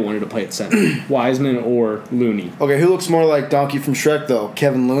whoever they wanted to play at center. Wiseman or Looney. Okay, who looks more like Donkey from Shrek, though?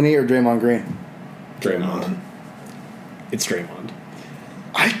 Kevin Looney or Draymond Green? Draymond. It's Draymond.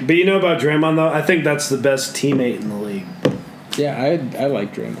 But you know about Draymond, though? I think that's the best teammate in the league. Yeah, I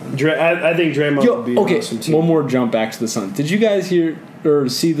like Draymond. I think Draymond would be an awesome team. One more jump back to the Suns. Did you guys hear or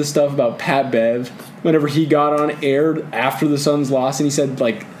see the stuff about Pat Bev whenever he got on air after the Suns lost and he said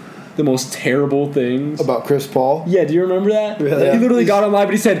like the most terrible things about Chris Paul? Yeah, do you remember that? Really? He literally got on live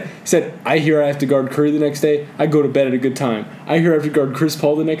and he said, I hear I have to guard Curry the next day. I go to bed at a good time. I hear I have to guard Chris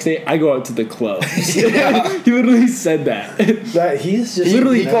Paul the next day. I go out to the club. Yeah. He literally said that. He's just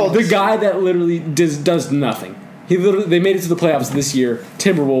literally the guy that literally does nothing. They made it to the playoffs this year.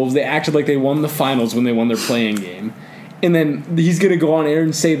 Timberwolves, they acted like they won the finals when they won their playing game. And then he's going to go on air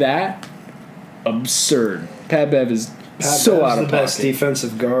and say that? Absurd. Pat Bev is so out of pocket. The best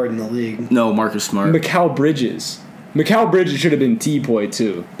defensive guard in the league. No, Marcus Smart. Mikal Bridges. Mikal Bridges should have been T-Boy,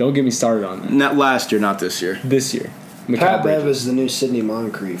 too. Don't get me started on that. Not last year, not this year. This year. Pat Bev is the new Sidney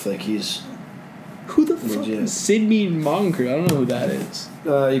Moncrief. Like, he's... Who the fuck is Sidney Moncrief? I don't know who that is.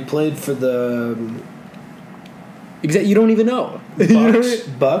 He played for the... Exactly. You don't even know.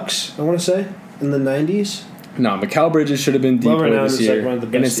 Bucks, I want to say, in the 90s. No, Mikal Bridges should have been D-Boy this year,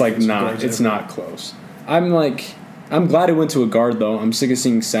 and it's like not. It's not close. I'm glad it went to a guard though. I'm sick of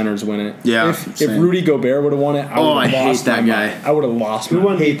seeing centers win it. Yeah. If Rudy Gobert would have won it, I hate that guy. I would have lost. Who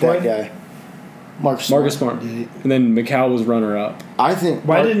won that guy? Marcus Smart. And then Mikal was runner up. I think.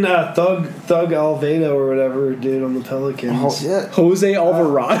 Why didn't Thug Alvado or whatever dude on the Pelicans? Jose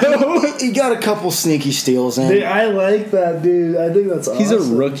Alvarado. He got a couple sneaky steals in. Dude, I like that dude. I think that's awesome. He's a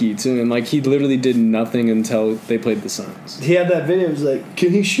rookie too, and like he literally did nothing until they played the Suns. He had that video. It was like,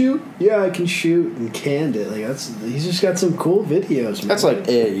 "Can he shoot? Yeah, I can shoot," and canned it. Like he's just got some cool videos. Man. That's like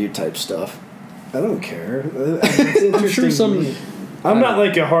AAU type stuff. I don't care. It's interesting. I'm not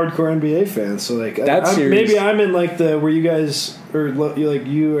like a hardcore NBA fan, so like maybe I'm in like the where you guys or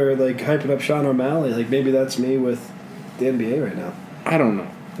you are like hyping up Sean O'Malley. Like maybe that's me with the NBA right now. I don't know.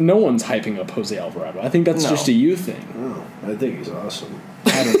 No one's hyping up Jose Alvarado. I think that's just a you thing. Oh, I think he's awesome.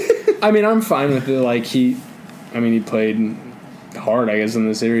 I mean, I'm fine with it. Like he played hard, I guess, in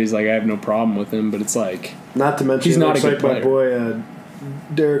the series. Like I have no problem with him, but it's like not to mention he's not a good player. My boy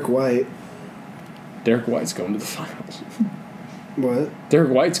Derek White. Derek White's going to the finals. What?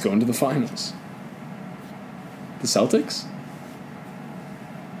 Derek White's going to the finals. The Celtics?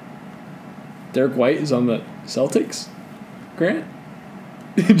 Derek White is on the Celtics? Grant?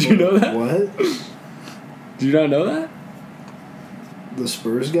 Did you know that? What? Did you not know that? The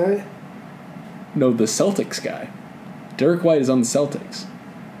Spurs guy? No, the Celtics guy. Derek White is on the Celtics.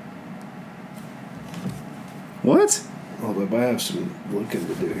 What? Hold up, I have some looking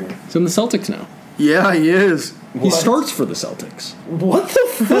to do here. He's on the Celtics now. Yeah, he is. He starts for the Celtics. What the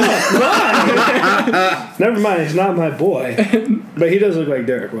fuck? Never mind, he's not my boy. But he does look like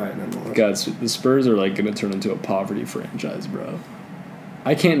Derek White. God, the Spurs are like going to turn into a poverty franchise, bro.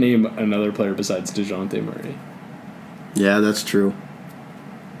 I can't name another player besides DeJounte Murray. Yeah, that's true.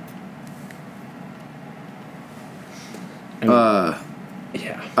 Yeah.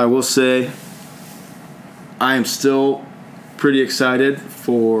 I will say I am still pretty excited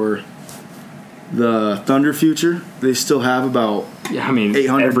for the Thunder future. They still have about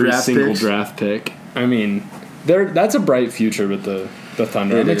 800 every draft single picks. draft pick. I mean, that's a bright future with the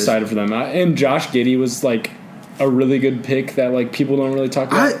Thunder. I'm excited for them. And Josh Giddey was like a really good pick that like people don't really talk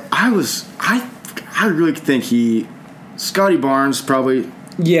about. I really think Scotty Barnes probably.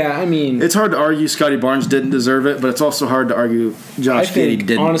 Yeah, I mean, it's hard to argue Scotty Barnes didn't deserve it, but it's also hard to argue Josh Giddey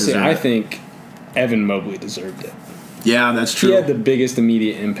didn't. Honestly, deserve I it. think Evan Mobley deserved it. Yeah, that's true. He had the biggest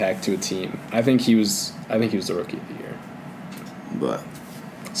immediate impact to a team. I think he was the rookie of the year. But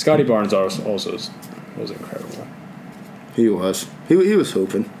Scotty Barnes also was incredible. He was. He was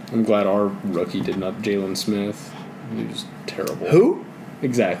hooping. I'm glad our rookie did not. Jalen Smith. He was terrible. Who?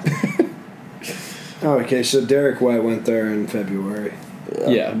 Exactly. Oh, okay, so Derek White went there in February.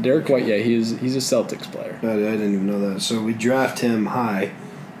 Yeah, Derek White. Yeah, he's a Celtics player. I didn't even know that. So we draft him high,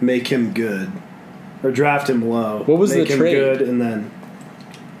 make him good, or draft him low. What was make the him trade? Good, and then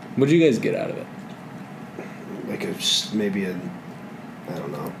What did you guys get out of it? like maybe I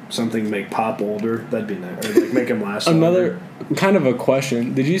don't know, something to make Pop older. That'd be nice. Or like make him last. Another longer. kind of a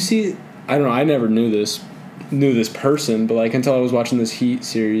question. Did you see? I don't know. I never knew this person, but like until I was watching this Heat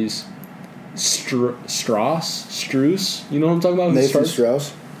series. Strus, you know what I'm talking about? Nathan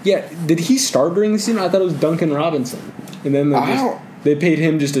Strauss. Yeah, did he start during the season? I thought it was Duncan Robinson, and then they paid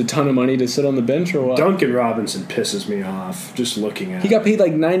him just a ton of money to sit on the bench, or what? Duncan Robinson pisses me off just looking at. He got paid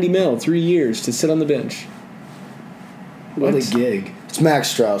like $90 million, 3 years to sit on the bench. What a gig! It's Max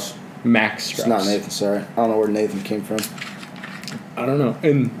Strauss. Max Strauss. It's not Nathan. Sorry, I don't know where Nathan came from. I don't know.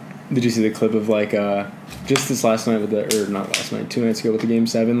 And did you see the clip of like just this last night not last night, 2 nights ago with the Game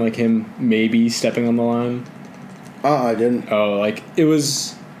 7, like him maybe stepping on the line? I didn't. Oh, like it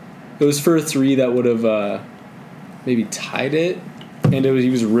was for a 3 that would have maybe tied it, and he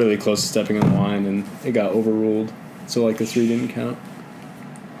was really close to stepping on the line, and it got overruled. So like the 3 didn't count.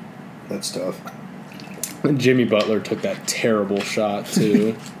 That's tough. And Jimmy Butler took that terrible shot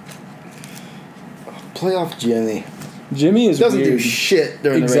too. Playoff Jimmy. Jimmy is doesn't weird. do shit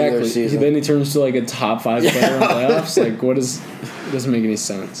during the regular season. Then he turns to like a top 5 player in playoffs. Like what is? It doesn't make any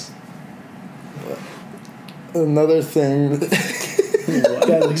sense. Another thing.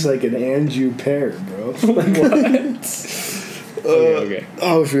 That looks like an Andrew Pear, bro. What? Okay.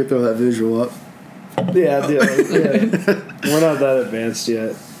 I wish we could throw that visual up. Yeah, we're not that advanced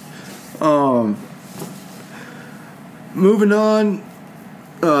yet. Moving on.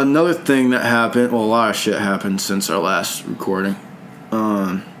 Another thing that happened. Well, a lot of shit happened since our last recording.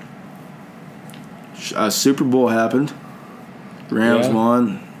 Super Bowl happened. Rams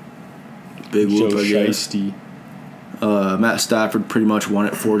won. Big whoop, I guess. Matt Stafford pretty much won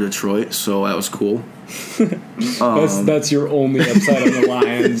it for Detroit, so that was cool. That's your only upside on the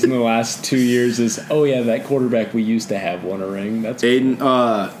Lions in the last 2 years is, that quarterback we used to have won a ring. That's Aiden.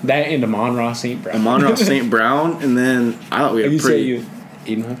 That and Amon-Ra St. Brown. Amon-Ra St. Brown, and then I thought we had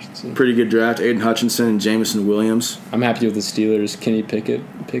Aiden Hutchinson. Pretty good draft. Aiden Hutchinson and Jameson Williams. I'm happy with the Steelers. Kenny Pickett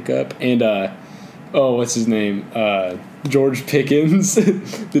pickup and what's his name? George Pickens. You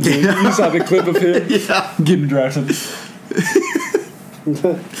saw the clip of him getting drafted.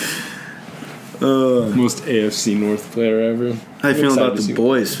 Most AFC North player ever. How you feeling about the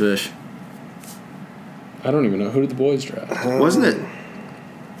boys, Fish? I don't even know. Who did the boys draft? Wasn't it?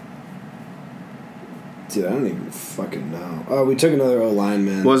 Dude, I don't even fucking know. Oh, we took another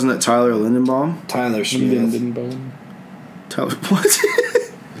O-lineman. Wasn't it Tyler Lindenbaum? Tyler Smith. Tyler what?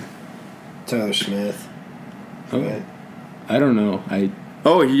 Tyler Smith. Okay. Right. I don't know.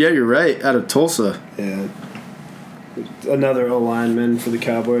 Oh, yeah, you're right. Out of Tulsa. Yeah. Another O-lineman for the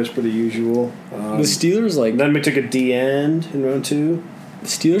Cowboys, pretty usual. The Steelers, Then we took a D-end in round 2. The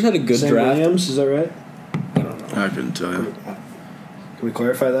Steelers had a good Sam draft. Williams, is that right? I don't know. I couldn't tell you. Can we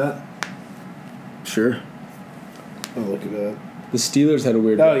clarify that? Sure. I'll look it up. The Steelers had a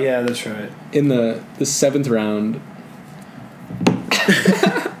weird. Oh yeah, that's right. In the 7th round,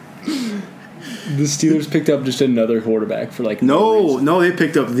 the Steelers picked up just another quarterback for No, they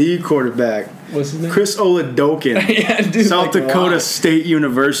picked up the quarterback. What's his name? Chris Oladokin. Yeah, dude, South Dakota State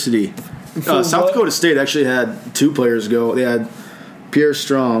University. South Dakota State actually had 2 players go. They had Pierre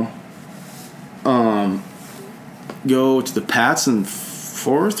Strong go to the Pats in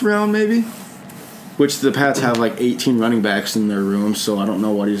 4th round, maybe. Which the Pats have 18 running backs in their room, so I don't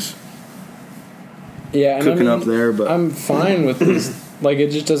know what he's cooking up there. But I'm fine with this.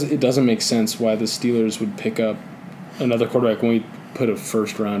 It doesn't make sense why the Steelers would pick up another quarterback when we put a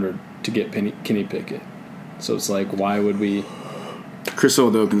 1st rounder to get Kenny Pickett. So it's why would we? Chris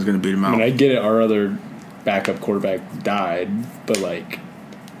Oladokin's going to beat him out. I get it. Our other backup quarterback died, but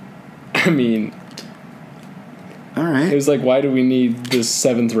all right. It was why do we need this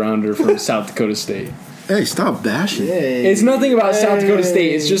 7th rounder from South Dakota State? Hey, stop bashing. Hey. It's nothing about South Dakota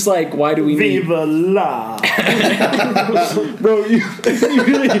State. It's just why do we need... Viva la! Bro, you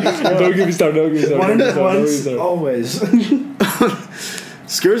really... Don't get me started. Once, always.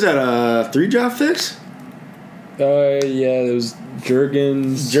 Skurs had 3 draft picks? Yeah, there was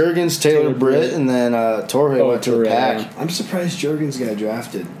Juergens, Taylor Britt, and then Torrey went to the Pack. I'm surprised Juergens got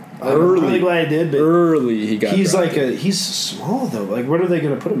drafted. I'm really glad he did. But early he got. He's drafted. he's small though. Like, what are they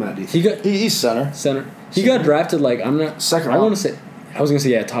going to put him at? Do you think? He's center. He got drafted I'm not second. I want to say. I was gonna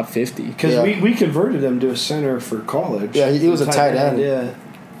say top 50 because we converted him to a center for college. Yeah, he was a tight end. Yeah,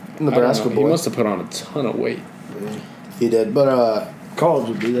 Nebraska boy. He must have put on a ton of weight. Yeah. He did, but college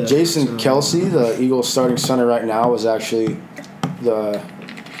would do that. Jason Kelsey, the Eagles starting center right now, was actually the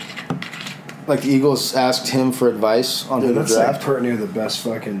Eagles asked him for advice on who to draft. That's pretty near the best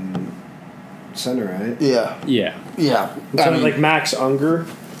fucking center, right? Yeah. Like Max Unger.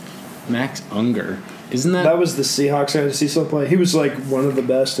 Max Unger. Isn't that? That was the Seahawks guy. Did you still play? He was one of the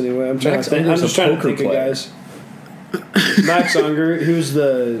best anyway. I'm just trying to think of guys. Max Unger, he was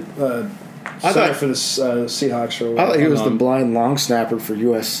the center for the Seahawks. I thought he was the blind long snapper for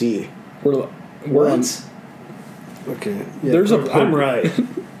USC. What? Okay. Yeah, I'm right.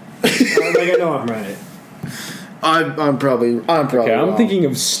 I know I'm right. I'm probably okay, wrong. I'm thinking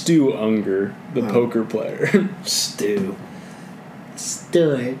of Stu Unger, the poker player. Stu.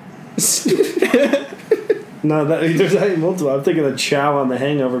 No, there's multiple. I'm thinking of Chow on The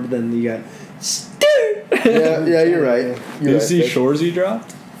Hangover, but then you got Stu. Yeah, you're right. Did you see Shoresy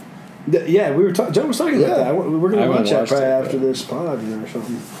dropped? Yeah, we were John was talking about that. We're going to watch that probably after this pod, or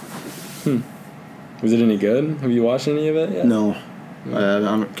something. Was it any good? Have you watched any of it yet? No.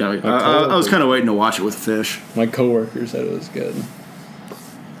 I was kind of waiting to watch it with Fish. My coworker said it was good.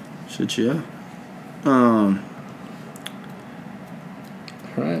 Shit, yeah.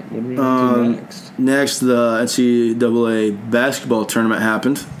 All right, what are we going to do next? Next, the NCAA basketball tournament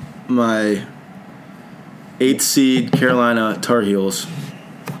happened. My 8th seed Carolina Tar Heels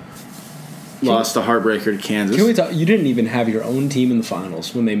lost a heartbreaker to Kansas. Can we talk? You didn't even have your own team in the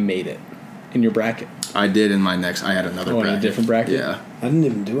finals when they made it in your bracket. I did in my next. I had another bracket. In a different bracket? Yeah. I didn't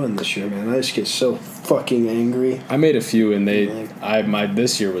even do one this year, man. I just get so fucking angry. I made a few, and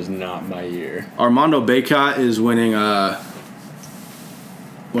this year was not my year. Armando Bacot is winning.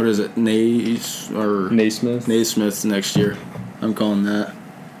 What is it? Naismith? Naismith next year. I'm calling that.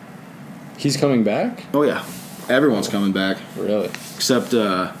 He's coming back? Oh yeah, everyone's coming back. Really? Except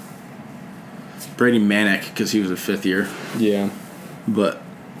Brady Manick because he was a 5th year. Yeah. But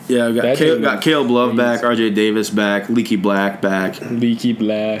yeah, we got Caleb Love back, RJ Davis back, Leaky Black back,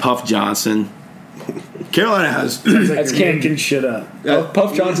 Puff Johnson. Carolina has that's Cam shit up.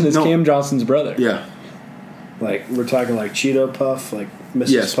 Puff Johnson is Cam Johnson's brother. Yeah. Like we're talking like Cheeto Puff, like Mrs.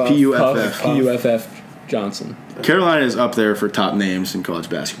 Yes, Puff. P-U-F-F Johnson. Carolina is up there for top names in college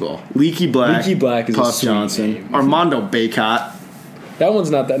basketball. Leaky Black is Puff a Johnson, name. Armando Bacot. That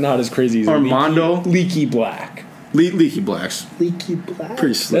one's not as crazy as Armando Leaky Black. Leaky Blacks. Leaky Black.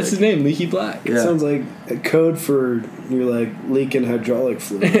 Pretty slick. That's his name, Leaky Black. It sounds like a code for you're like leaking hydraulic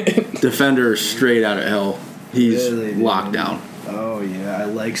fluid. Defender straight out of hell. He's locked down. Oh yeah, I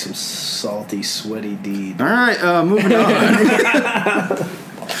like some salty, sweaty deed. All right, moving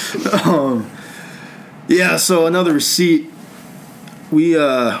on. Yeah, so another receipt. We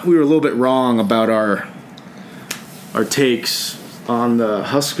were a little bit wrong about our takes on the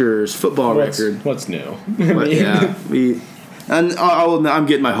Huskers football record. What's new? But yeah, I'm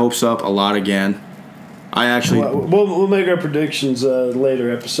getting my hopes up a lot again. I actually we'll make our predictions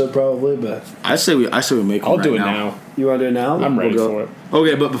later episode probably, but I say we make. I'll do it now. You want to do it now? I'm ready for it.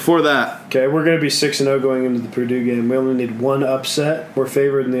 Okay, but before that, we're gonna be 6-0 going into the Purdue game. We only need one upset. We're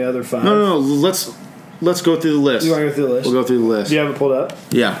favored in the other 5. No. Let's go through the list. You want to go through the list? We'll go through the list. Do you have it pulled up?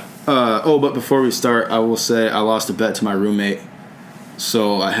 Yeah. But before we start, I will say I lost a bet to my roommate,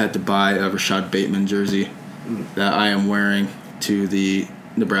 so I had to buy a Rashad Bateman jersey that I am wearing to the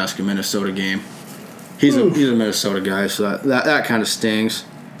Nebraska-Minnesota game. He's a Minnesota guy, so that kind of stings.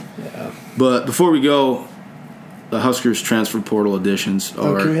 Yeah. But before we go, the Huskers transfer portal additions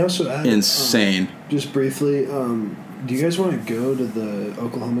are can we also add, insane. Just briefly, do you guys want to go to the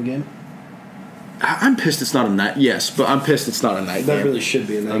Oklahoma game? I'm pissed it's not a night. Yes, but I'm pissed it's not a night game. That really should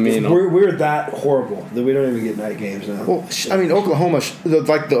be a night game. We're that horrible that we don't even get night games now. Well, I mean, Oklahoma, the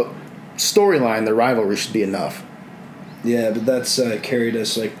storyline, the rivalry should be enough. Yeah, but that's carried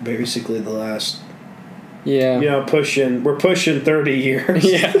us basically the last. Yeah. We're pushing 30 years.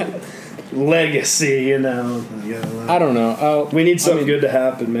 Yeah. Legacy, I don't know. We need something good to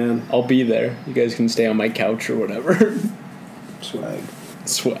happen, man. I'll be there. You guys can stay on my couch or whatever. Swag.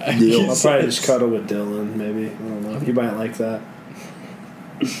 Deal. I'll probably just cuddle with Dylan, maybe. I don't know. You might like that.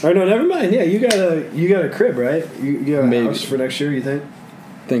 Or no, never mind. Yeah, you got a crib, right? You got a house for next year, you think?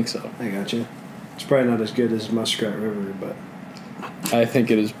 Think so. I got you. It's probably not as good as Muskrat River, but I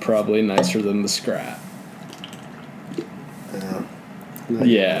think it is probably nicer than the Scrat. Yeah.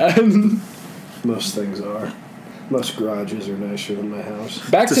 Yeah. Most things are. Most garages are nicer than my house.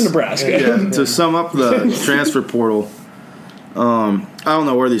 Back to Nebraska. Yeah, to sum up the transfer portal, I don't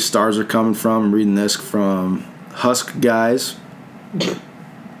know where these stars are coming from. I'm reading this from Husk Guys.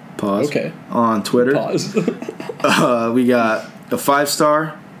 Pause. Okay. On Twitter. Pause. We got a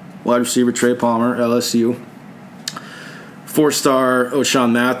 5-star wide receiver, Trey Palmer, LSU. 4-star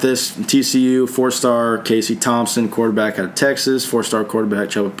O'Shawn Mathis, TCU. 4-star Casey Thompson, quarterback out of Texas. 4-star quarterback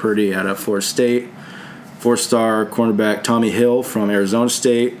Chuba Purdy out of Florida State. 4-star cornerback Tommy Hill from Arizona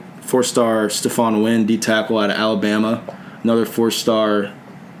State. 4-star Stephon Wynn, D-tackle out of Alabama. Another 4-star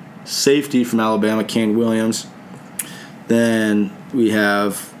safety from Alabama, Kane Williams. Then we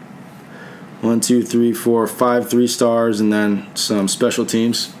have 5 3-stars, and then some special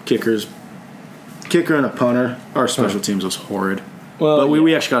teams, kicker and a punter. Our special teams was horrid. Well, but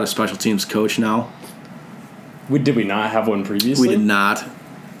we actually got a special teams coach now. Did we not have one previously? We did not.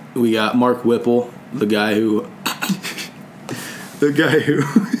 We got Mark Whipple, the guy who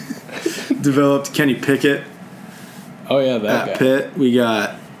developed Kenny Pickett. Oh yeah, that guy. At Pitt. We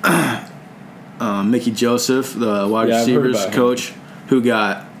got Mickey Joseph, the wide receivers coach, who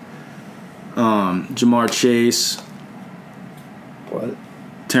got Jamar Chase. What?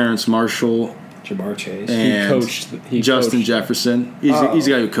 Terrence Marshall. Jamar Chase. And Justin Jefferson. He's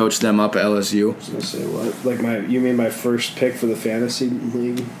the guy who coached them up at LSU. I was gonna say what? Like you mean my first pick for the fantasy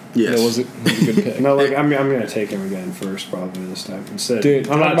league? Yes. Yeah, was it a good pick? No, like I'm gonna take him again first probably this time. Instead, Dude,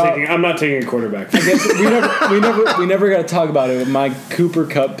 I'm not taking a quarterback. I guess we never got to talk about it. My Cooper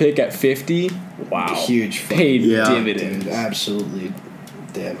Kupp pick at 50. Wow. Huge paid dividends. Dude, absolutely.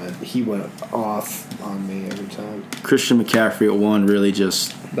 Damn it. He went off on me every time. Christian McCaffrey at 1 really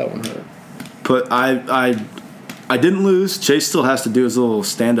just That one hurt. But I didn't lose. Chase still has to do his little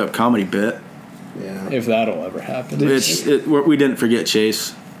stand-up comedy bit. Yeah. If that'll ever happen. We didn't forget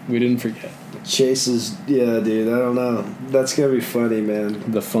Chase. We didn't forget. Chase is, yeah, dude, I don't know. That's going to be funny,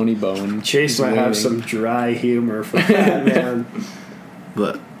 man. The funny bone. Chase might have some dry humor for that, man.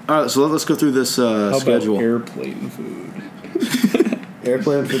 But, all right, so let's go through this How schedule. about airplane food?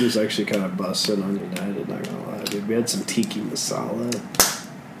 Airplane food is actually kind of busting on United, not going to lie, dude. We had some tiki masala.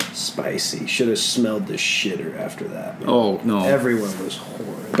 Spicy. Should have smelled the shitter after that. Man. Oh, no. Everyone was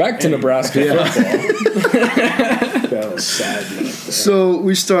horrid. Back to Nebraska football. That was sad. So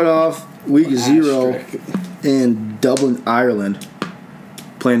we start off week 0 in Dublin, Ireland,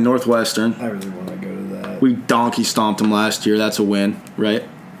 playing Northwestern. I really want to go to that. We donkey stomped them last year. That's a win, right?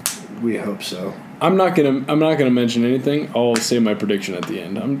 We hope so. I'm not gonna mention anything. I'll say my prediction at the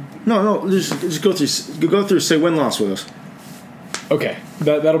end. No. Just go through. Say win-loss with us. Okay.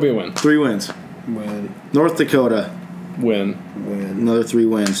 That'll be a win. 3 wins. Win. North Dakota. Win. Another 3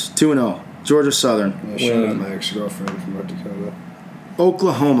 wins. 2-0. Georgia Southern. Yeah, shout out my ex-girlfriend from North Dakota.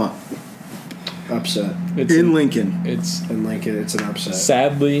 Oklahoma. Upset. In Lincoln. It's In Lincoln, it's an upset.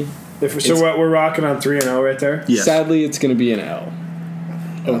 sadly. We're rocking on 3-0 right there? Yes. Sadly, it's gonna be an L.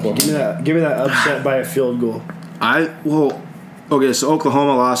 Oklahoma. Give me that upset by a field goal. So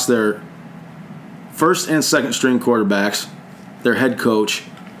Oklahoma lost their first and second string quarterbacks, their head coach,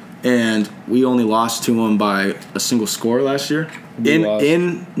 and we only lost to them by a single score last year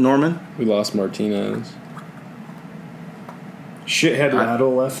in Norman. We lost Martinez. Shithead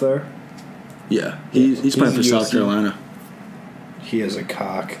Waddle left there. Yeah, he's playing for South Carolina. He has a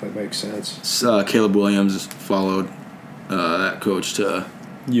cock. That makes sense. Caleb Williams followed that coach to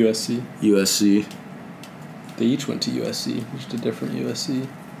USC. They each went to USC, just a different USC.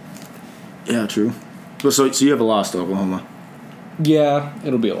 Yeah, true. So you have a loss to Oklahoma. Yeah,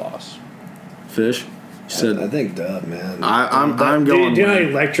 it'll be a loss. Fish? Said, I think dub, man. I'm going. Do you know how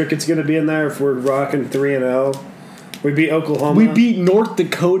electric it's going to be in there if we're rocking 3-0? We beat Oklahoma. We beat North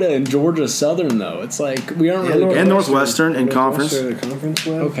Dakota and Georgia Southern, though. It's like we aren't really. And Northwestern in conference.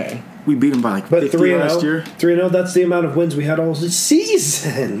 Okay. We beat them by like 50 last year. 3-0. That's the amount of wins we had all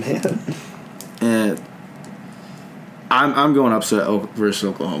season, man. And I'm going upset versus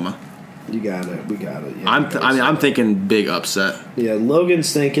Oklahoma. You got it. We got it. Yeah, I'm thinking big upset. Yeah,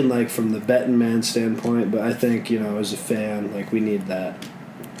 Logan's thinking like from the betting man standpoint, but I think as a fan, like we need that.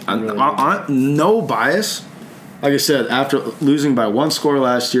 No bias. Like I said, after losing by 1 score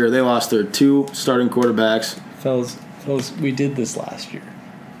last year, they lost their 2 starting quarterbacks. Fellas, we did this last year.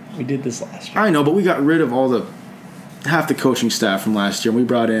 I know, but we got rid of half the coaching staff from last year. We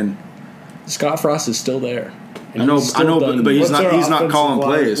brought in Scott Frost is still there. I know, but he's not calling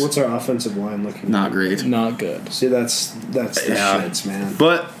plays. What's our offensive line looking? Not great. Not good. See, that's the shits, man.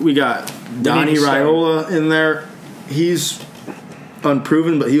 But we got Donnie Raiola in there. He's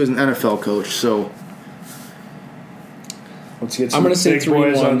unproven, but he was an NFL coach, so Let's get some I'm gonna say big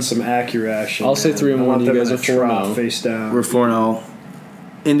boys 3-1. on some accurate action. I'll say man. 3-1. I want You them guys in are a trough 4-0. face down. We're 4-0.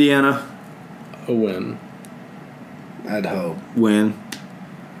 Indiana, A win. I'd hope. win.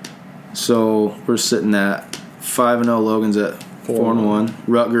 So we're sitting at 5-0. Logan's at 4-1.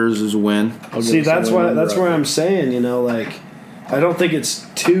 Rutgers is a win. I'll See, give us a that's win why. on That's where I'm Rutgers. saying, like, I don't think it's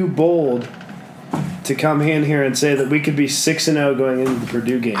too bold to come in here and say that we could be 6-0 going into the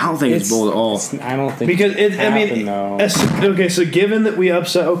Purdue game. I don't think it's bold at all. I don't think Because it I mean, happen, though. okay. So given that we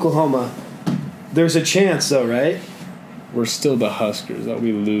upset Oklahoma, there's a chance, though, right? We're still the Huskers that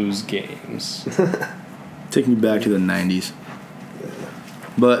we lose games. Take me back to the 90s.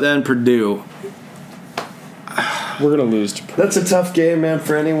 But then Purdue, We're gonna lose to Purdue. That's a tough game, man,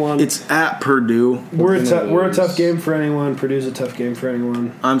 for anyone. it's at Purdue. we're a lose. tough game for anyone. Purdue's a tough game for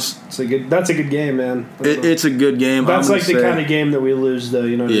anyone. That's a good game, man. It's a good game. That's I'm like the gonna say- kind of game that we lose, though.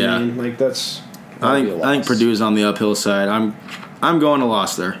 You know what Yeah. I mean? Like that's. I That'll be a think loss. Purdue is on the uphill side. I'm going to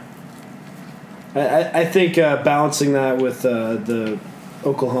loss there. I think balancing that with the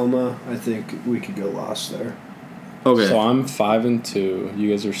Oklahoma, I think we could go lost there. Okay. So I'm 5-2. You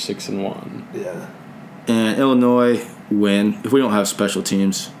guys are 6-1. Yeah. And Illinois win. If we don't have special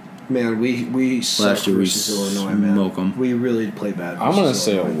teams, Man, we suck last year we versus Illinois, man. smoke 'em. We really play bad. I'm gonna versus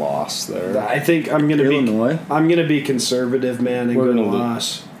say a Illinois. loss there. I think I'm gonna Illinois? I'm gonna be conservative, man, and We're go to gonna lose.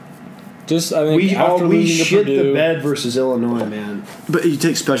 loss. Just I think We after we losing to shit Purdue, the bed versus Illinois, man. But you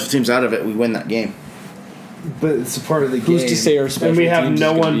take special teams out of it, we win that game. But it's a part of the Who's game. to say our special and we have teams no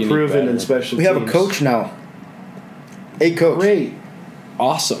is gonna one be any proven better? in special We teams. have a coach now. A coach. Great.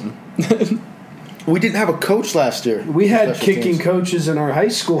 awesome. We didn't have a coach last year. We had Special kicking teams. coaches in our high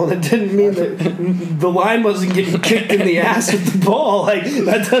school, and it didn't mean that the line wasn't getting kicked in the ass with the ball. Like,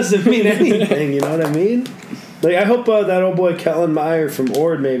 that doesn't mean anything, you know what I mean? Like, I hope that old boy Kellen Meyer from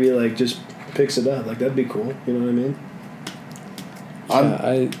Ord maybe, like, just picks it up. Like, that'd be cool, you know what I mean?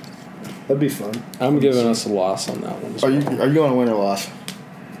 That'd be fun. I'm giving us a loss on that one. as Are you well. going to win or loss?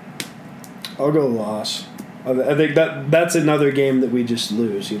 I'll go loss. I think that's another game that we just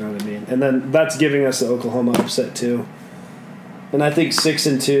lose, you know what I mean? And then that's giving us the Oklahoma upset, too. And I think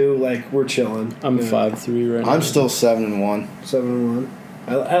 6-2, like, we're chilling. I'm you know, 5-3 right now. I'm still 7-1. 7-1.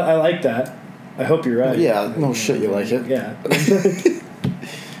 I like that. I hope you're right. Yeah, no shit, you like it. Yeah.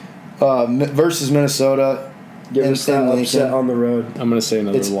 Versus Minnesota. Give In- us that in Lincoln. upset on the road. I'm gonna say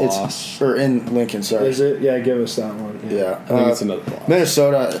another It's loss. or in Lincoln. Sorry. Is it? Yeah, give us that one. Yeah. I think it's another loss.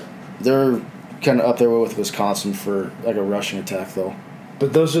 Minnesota. They're kind of up there with Wisconsin for like a rushing attack, though.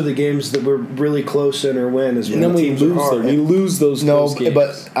 But those are the games that we're really close in or win. Is when And then the we teams are lose hard. them. We lose those No, close games.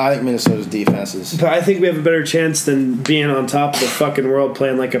 but I think Minnesota's defense is. But I think we have a better chance than being on top of the fucking world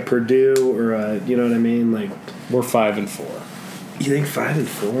playing like a Purdue or a, you know what I mean? Like, we're 5-4. you think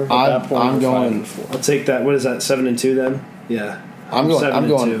 5-4? At that point, I'm we're going. 5-4. I'll take that. What is that? 7-2 then? Yeah. I'm going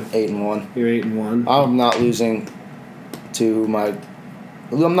 7-2. 8-1. You're 8-1. I'm not losing to my.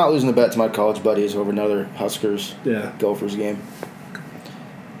 I'm not losing the bet to my college buddies over another Huskers Yeah. Gophers game.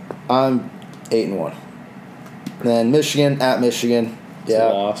 I'm 8-1. Then Michigan at Michigan. It's a Yeah,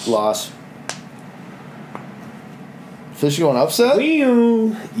 loss. Fish going upset?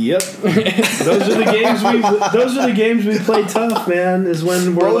 Yep. Those are the games we play tough, man. Is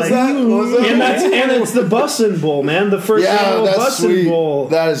when we're What was like, that? What was that? and it's the Bussin' Bowl, man. The first Yeah, annual that's Bussin' sweet. Bowl.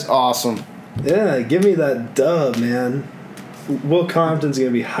 That is awesome. Yeah, give me that dub, man. Will Compton's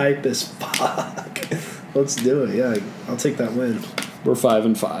gonna be hype as fuck. Let's do it. Yeah, I'll take that win. We're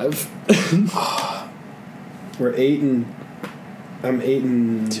 5-5. We're 8 I'm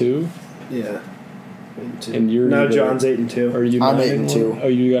 8 2. Yeah. 8 and 2. And you're now either- John's 8 and 2. Are you? I'm 9-1? 8-2. Oh,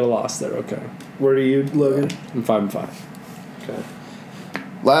 you got a loss there. Okay. Where are you, Logan? I'm 5-5. Okay.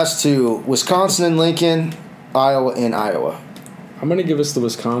 Last two: Wisconsin and Lincoln, Iowa and Iowa. I'm gonna give us the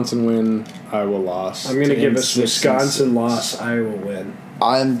Wisconsin win, Iowa loss. I'm gonna give And us 6 and Wisconsin 6. loss, Iowa win.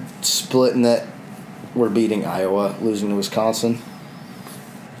 I'm splitting it. We're beating Iowa, losing to Wisconsin.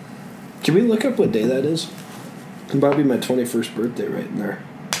 Can we look up what day that is? It's probably my 21st birthday right in there.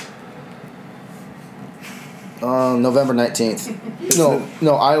 November 19th.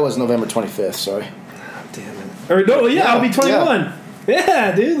 No, Iowa's November 25th. Sorry, Damn it. Or no, yeah, I'll be 21.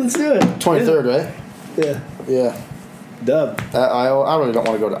 Yeah, dude, let's do it. 23rd, right? Yeah. Yeah. Dub. At Iowa. I really don't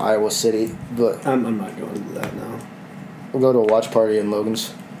want to go to Iowa City, but I'm not going to that now. we'll go to a watch party in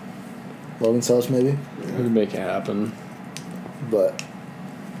Logan's house maybe. We can make it happen. But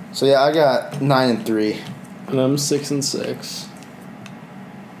so yeah, I got 9-3. And I'm 6 and 6.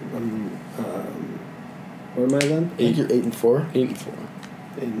 What am I then? I think you're 8-4. 8 and 4.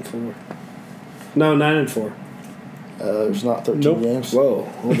 8 and 4. No, 9 and 4. There's not 13 Nope. games. Whoa.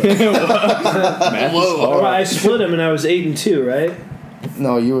 Hold on. Math is Well, hard. I split them and I was 8-2, right?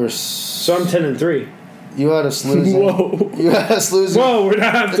 No, you were. So I'm 10-3. You had us losing. Whoa. You had us losing. Whoa, we're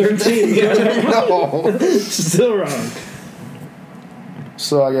not 13. No. Still wrong.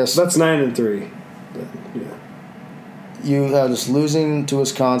 So I guess That's 9-3. Yeah. you had us losing to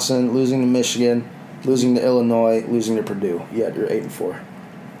Wisconsin, losing to Michigan, losing to Illinois, losing to Purdue. You had your 8-4.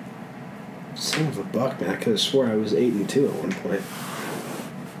 Son of a buck, man. I could have swore I was 8-2 at one point.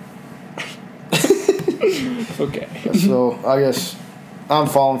 Okay. So I guess I'm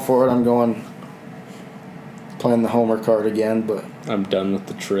falling for it. I'm playing the homer card again, but I'm done with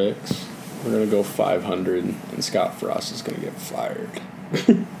the tricks. We're going to go 500, and Scott Frost is going to get fired.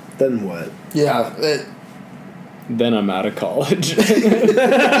 Then what? yeah, Then I'm out of college.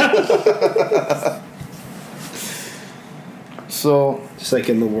 so Just like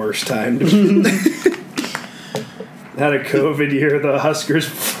in the worst time. Had a COVID year, the Huskers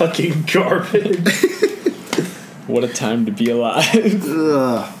fucking garbage. What a time to be alive.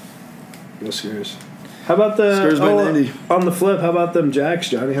 ugh. Huskers. How about the Huskers by 90. On the flip? How about them Jacks,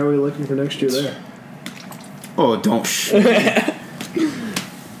 Johnny? How are we looking for next year there? Oh, don't.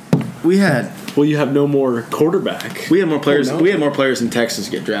 We had Well, you have no more quarterback. more players. Oh, no. We had more players in Texas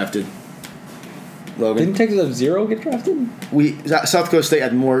get drafted. Logan, Didn't Texas have 0 get drafted? South Dakota State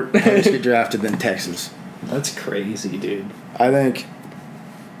had more players get drafted than Texas. That's crazy, dude. I think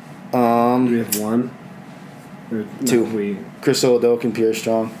Do we have one? Or Two. We Chris Oladok and Pierre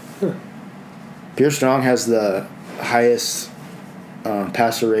Strong. Huh. Pierre Strong has the highest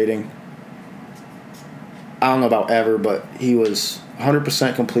passer rating. I don't know about ever, but he was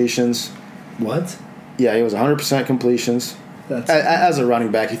 100% completions. what? Yeah, he was 100% completions. That's As a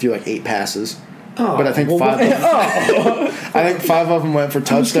running back, he threw like 8 passes. oh, But I think well, 5 what- of them, I think 5 of them went for I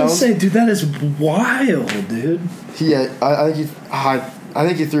was gonna touchdowns. say, dude, that is wild, dude. I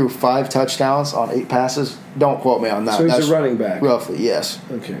think he threw 5 touchdowns on 8 passes. Don't quote me on that. So he's That's a running back. roughly, yes.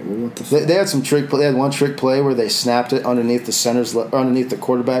 Okay, well, what the They had some trick. They had one trick play where they snapped it underneath underneath the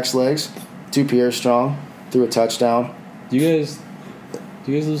quarterback's legs to Pierre Strong, threw a touchdown. Do you guys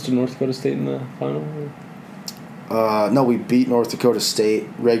lose to North Dakota State in the final? No, we beat North Dakota State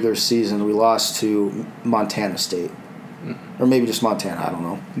regular season. We lost to Montana State, or maybe just Montana. I don't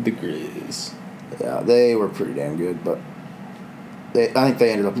know. The Grizz. Yeah, they were pretty damn good, but I think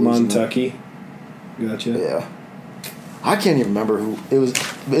they ended up losing. Montucky. Gotcha. Yeah, I can't even remember who it was.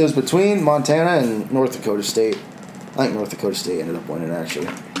 It was between Montana and North Dakota State. I think North Dakota State ended up winning. Actually,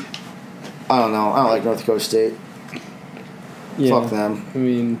 I don't know. I don't like North Dakota State. Yeah. Fuck them. I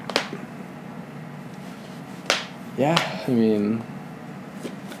mean,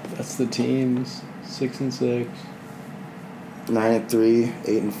 that's the teams. 6-6. 9-3,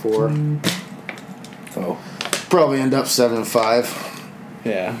 8-4. Oh. Probably end up 7-5.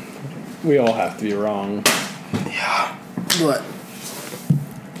 Yeah. We all have to be wrong. But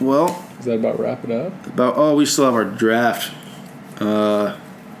well, Does that about wrap it up? we still have our draft. For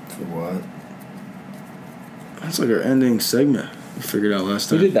what? That's like our ending segment. We figured out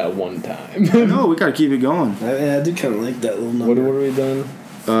last We time. did that one time. No, we gotta keep it going. I do kind of like that little What number. have we done?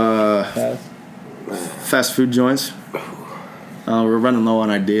 Pass? Fast food joints. We're running low on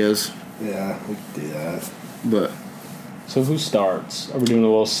ideas, Yeah, we could do that. but So who starts? Are we doing a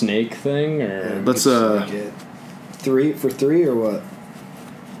little snake thing or? let's Get 3 for 3 or what?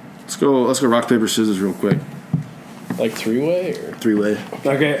 let's go rock paper scissors real quick. Like 3-way or? 3-way.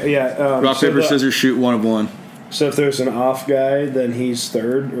 Okay, yeah. Rock paper scissors shoot 1 of 1. So if there's an off guy, then he's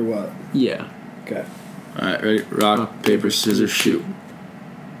third or what? Yeah. Okay. All right, ready? Rock paper scissors shoot.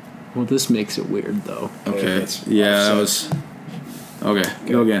 Well, this makes it weird though. Okay. that's Yeah, that offset. was.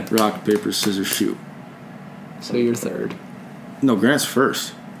 Okay, go again. Rock paper scissors shoot. So you're third. No, Grant's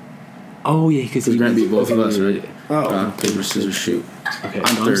first. Oh yeah, because Grant beat both of us, right? Oh. Rock paper scissors shoot. Okay,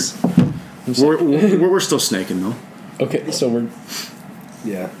 I'm third. I'm We're still snaking though. Okay, so we're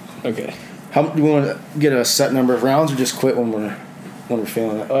Yeah. okay. how do we want to get a set number of rounds or just quit when we're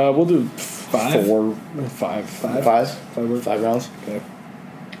feeling it? We'll do 5? 4, 5. 5? 5 rounds. Okay.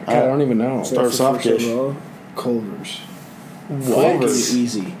 I don't even know. Start us off, Kish. Culver's. What? Quick and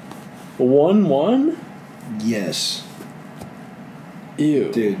easy. 1-1? Yes.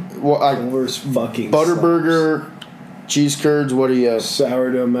 Ew. Dude, Well, Culver's fucking Butterburger, cheese curds. What do you? sucks.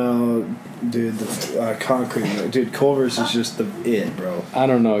 Sourdough melt. Dude, the concrete milk. Dude, Culver's is just the it, bro. I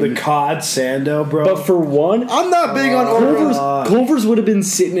don't know. The cod sando, bro. But for one, I'm not big on Culver's, Oreo. Culver's would have been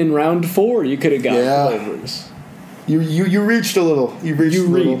sitting in round 4. You could have got Yeah. Culver's. You reached a little. You reached. You a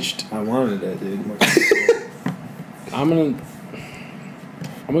little. reached. I wanted it, dude. I'm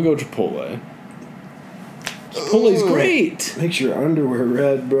gonna go Chipotle. Chipotle's great. Makes your underwear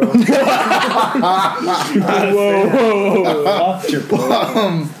red, bro. Whoa. Off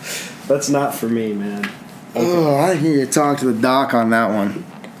Chipotle. That's not for me, man. Oh, I think you need to talk to the doc on that one.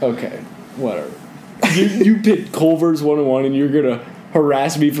 Okay, whatever. You picked Culver's 101 and you're going to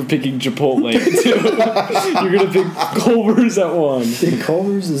harass me for picking Chipotle at 2. You're going to pick Culver's at 1. Dude,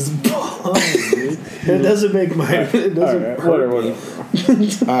 Culver's is bomb, dude. It doesn't make my... It doesn't Whatever. I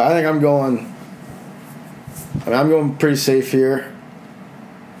think I'm going pretty safe here.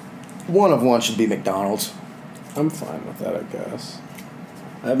 One of one should be McDonald's. I'm fine with that, I guess.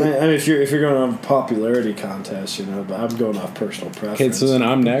 I mean, if you're going on a popularity contest, you know, but I'm going off personal preference. Okay, so then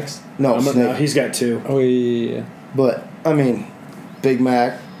I'm next. No, I'm Snake. No, he's got 2. Oh, yeah. But, I mean, Big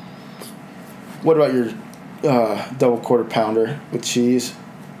Mac. What about your double quarter pounder with cheese?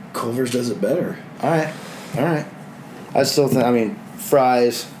 Culver's does it better. All right. I still think, I mean,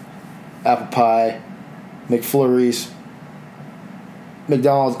 fries, apple pie, McFlurries,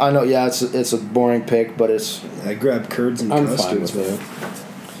 McDonald's. I know, yeah, it's a boring pick, but it's... I grab curds and I'm fine custards, with man. it.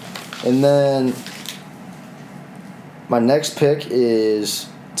 And then my next pick is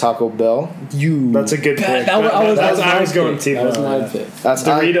Taco Bell. That's a good pick. I was going pick. That was my pick. That's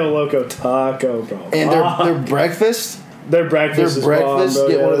Dorito Loco Taco, bro. And their breakfast... Their breakfast is breakfast, bomb, bro.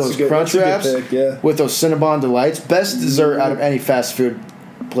 get Yeah, one of that's those a good- crunch that's a good wraps pick, yeah. with those Cinnabon Delights. Best dessert out of any fast food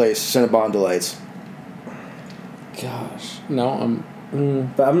place, Cinnabon Delights. Gosh. No,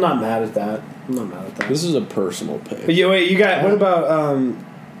 But I'm not mad at that. this is a personal pick. But wait, you got... What about...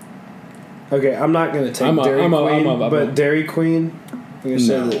 Okay, I'm not going to take Dairy Queen, but Dairy Queen... I'm going to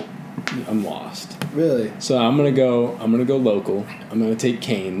say No. that... I'm lost. Really? So I'm gonna go local. I'm gonna take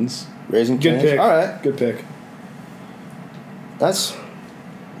Cane's. Raising Good Cane's. pick. All right. Good pick. That's...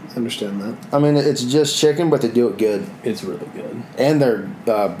 Understand that. I mean, it's just chicken, but they do it good. It's really good. And their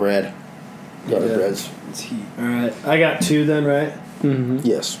bread. Yeah, their Yeah. breads. It's heat. All right. I got 2 then, right? Mm-hmm.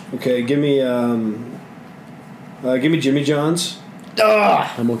 Yes. Okay, give me Jimmy John's.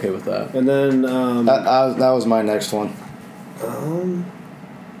 I'm okay with that. And then... That was my next one.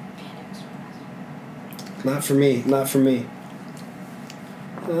 Not for me.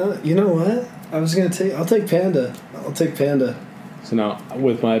 You know what? I'll take Panda. So now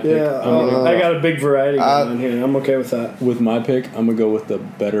with my pick, Yeah, I'm I got a big variety going on here. I'm okay with that. with my pick, I'm gonna go with the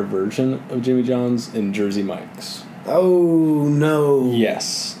better version of Jimmy John's and Jersey Mike's. Oh, no.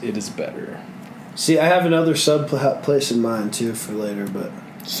 Yes, it is better. See, I have another sub place in mind, too, for later, but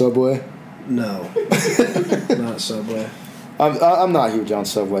Subway. no. Not Subway. I'm not huge on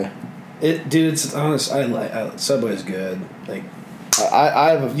Subway. Dude, it's honest. I like Subway's good. Like, I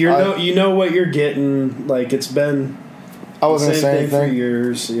have a... you know what you're getting. Like, it's been... I wasn't same going to say thing for anything.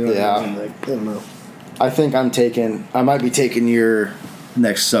 years. You know Yeah. what I mean? Like, I don't know. I think I might be taking your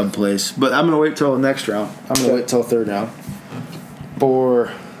next sub place, but I'm going to wait till the next round. I'm going to wait till third round.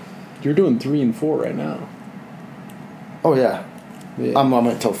 You're doing 3 and 4 right now. Oh, yeah. Yeah. I'm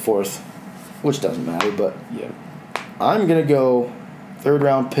wait till fourth, which doesn't matter, but Yeah. I'm going to go third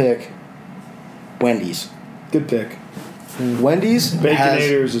round pick Wendy's. Good pick. Wendy's has...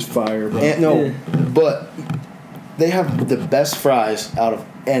 Baconators is fire, bro. But they have the best fries out of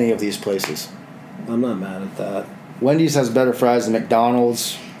any of these places. I'm not mad at that. Wendy's has better fries than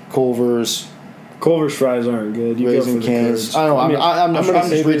McDonald's, Culver's, Culver's fries aren't good. You Raising go for Cane's. the curds. I don't know. I'm gonna just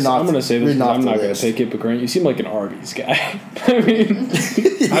say reading this. off. I'm gonna say this. reading Because off I'm the not gonna list. take it, but Grant, you seem like an Arby's guy. I mean,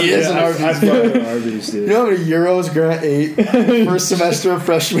 He is an Arby's I've guy. gone to Arby's, dude. You know how many euros Grant ate first semester of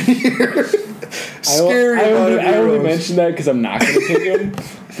freshman year? Scary I amount of only euros. mentioned that because I'm not gonna pick him,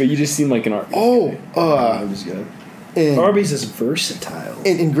 but you just seem like an Arby's. Oh, Arby's good. in, Arby's is versatile.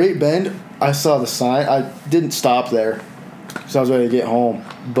 in Great Bend, I saw the sign. I didn't stop there because I was ready to get home.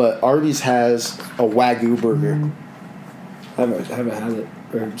 But Arby's has a Wagyu burger. I haven't had it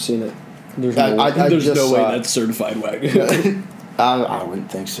or seen it. There's I there's just no way saw it. that's certified Wagyu. I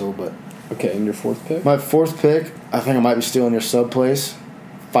wouldn't think so, but Okay, and your 4th pick? my fourth pick, I think I might be stealing your sub place.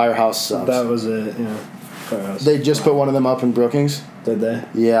 Firehouse subs. That was it. Yeah. Firehouse. They just put one of them up in Brookings. Did they?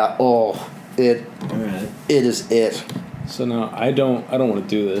 Yeah. Oh, it All right. is it. So now I don't want to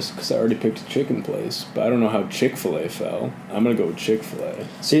do this because I already picked a chicken place, but I don't know how Chick-fil-A fell. I'm gonna go with Chick-fil-A.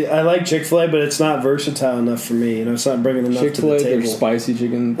 See, I like Chick-fil-A, but it's not versatile enough for me. You know, it's not bringing enough to Chick-fil-A, the their table. spicy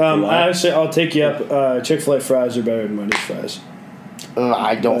chicken. I'll take you up. Chick-fil-A fries are better than Wendy's fries.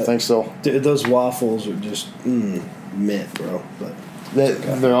 I don't think so. Dude, those waffles are just mint, bro. But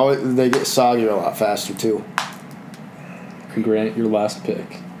They get soggy a lot faster too. Grant, your last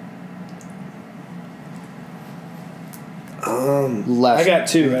pick. Last, I got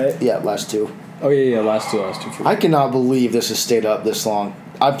 2, right? yeah, last two. Oh yeah, last two for I cannot believe this has stayed up this long.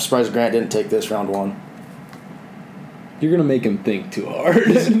 I'm surprised Grant didn't take this round one. You're gonna make him think too hard.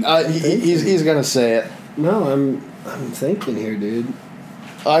 He's gonna say it. No, I'm thinking here, dude.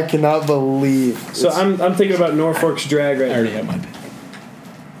 I cannot believe. So I'm thinking about Norfolk's drag right I now. already have my pick.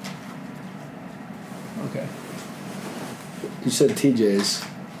 Okay. You said TJ's,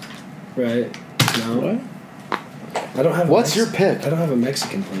 right? No. What? I don't have. What's your pick? I don't have a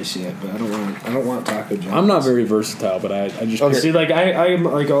Mexican place yet, but I don't want Taco John's. I'm not very versatile, but I just Okay. See, like I'm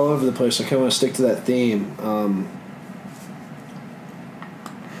like all over the place. So I kind of want to stick to that theme.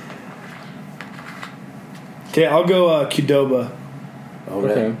 Okay, I'll go Qdoba.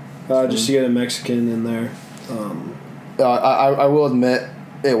 okay. Just to get a Mexican in there. I will admit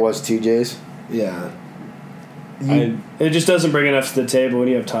it was TJ's. Yeah. I It just doesn't bring enough to the table when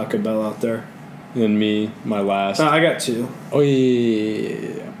you have Taco Bell out there. and me, my last. I got two. Oh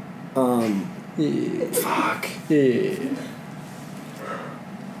yeah. Yeah. Fuck. Yeah.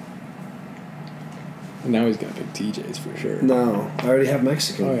 Now he's gonna pick TJ's for sure. No, I already have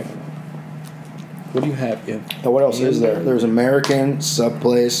Mexican. Oh yeah. What do you have? You have Now, what else is there? There's American, Sub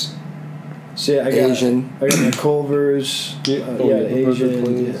Place, See, I got Asian. I got my Culver's. Yeah. Yeah, Oh, yeah, the burger Asian.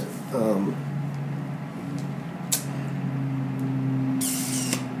 place. Yeah.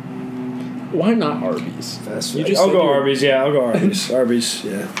 Why not Arby's? Fast You food. just I'll said go you're- Arby's. Yeah, I'll go Arby's. Arby's.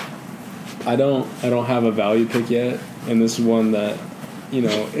 Yeah. I don't have a value pick yet, and this is one that,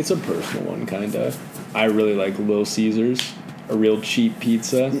 it's a personal one kinda. I really like Little Caesars, a real cheap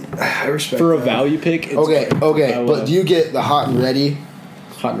pizza. I respect For a that. value pick, it's Okay, great. I but love do you get the hot and ready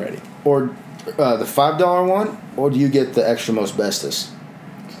hot and ready? or the $5 one, or do you get the extra most bestest?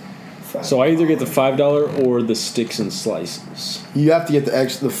 So I either get the $5 or the sticks and slices. You have to get the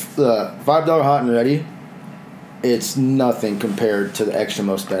 $5 hot and ready. It's nothing compared to the extra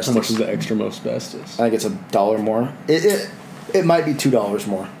most bestest. How much is the extra most bestest? I think it's $1 more. It might be $2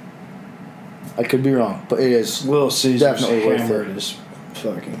 more. I could be wrong, but it is. Little Caesars Definitely worth hammered it. is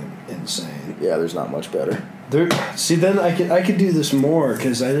fucking insane. Yeah, there's not much better. See, then I could do this more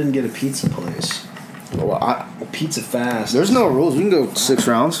because I didn't get a pizza place. Well, A Pizza Fast. there's no rules. We can go 6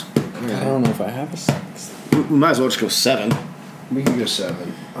 rounds. I don't know if I have a six. We might as well just go 7. We can go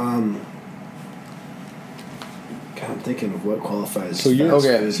 7. God, I'm thinking of what qualifies. So you're fast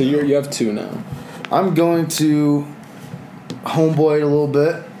okay, food So now. you have two now. I'm going to homeboy it a little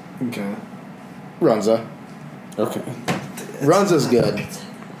bit. Okay. Runza. Okay. Runza's good.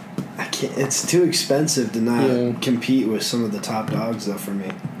 I can't. It's too expensive to not Yeah. compete with some of the top dogs, though. For me,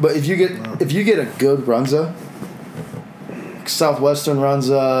 But if you get a good Runza, Southwestern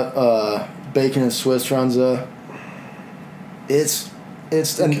Runza, Bacon and Swiss Runza, it's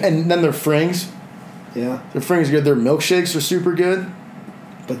and then their frings. yeah, Their frings are good. Their milkshakes are super good.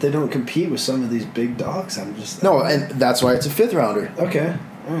 but they don't compete with some of these big dogs. I'm just No, and that's why it's a 5th rounder. Okay,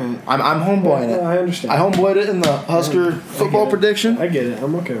 all right. I'm homeboying Yeah, it. I understand. I homeboyed it in the Husker I football get it. prediction. I get it.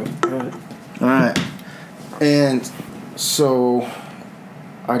 I'm okay with it. All right. All right, and so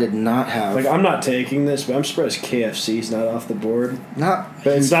I did not have Like I'm not taking this, but I'm surprised KFC's not off the board. not.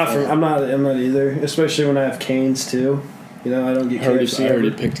 But it's huge not for. fan. I'm not either. Especially when I have Canes too. You know, I don't get I already, KFC. I already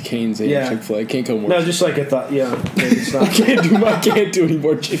ever. picked Cane's and Yeah. Chick-fil-A. I can't go more. No, just like I thought. Yeah, maybe it's not. I can't do any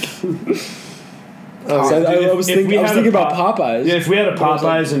more chicken. Oh, So I Dude, was if thinking we had a about Pop- Popeyes. Yeah, if we had a But I was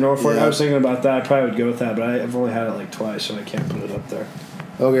like, Popeyes in Norfolk, yeah. I was thinking about that. I probably would go with that, but I've only had it like twice, so I can't put it up there.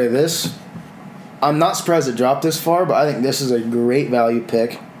 Okay, this. I'm not surprised it dropped this far, but I think this is a great value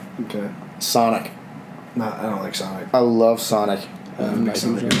pick. Okay. Sonic. I don't like Sonic. I love Sonic. I'm not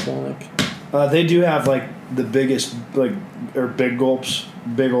gonna drink Sonic. They do have like the biggest or big gulps,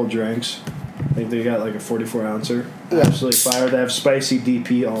 big old drinks. I think they got like a 44 ouncer. Yeah. Absolutely fire. They have spicy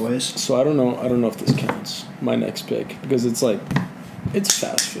DP always. So I don't know if this counts. My next pick, because it's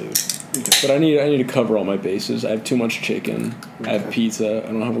fast food. But I need to cover all my bases. I have too much chicken. I have Okay. pizza.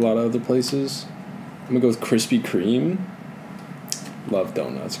 I don't have a lot of other places. I'm gonna go with Krispy Kreme. Love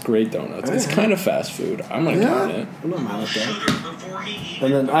donuts. Great donuts. It's Alright. kind of fast food. I'm gonna Yeah. count it. I'm not mad at that.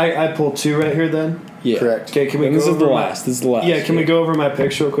 And then I pulled 2 right here then. Yeah. Correct. Okay, can we And go this is the over my- last. This is the last. Yeah, can we go over my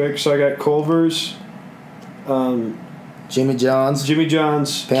picks real quick? So I got Culver's, Jimmy John's, Jimmy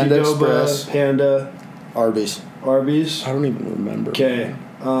John's, Panda Qdoba, Express. Panda, Arby's. Arby's. I don't even remember. Okay.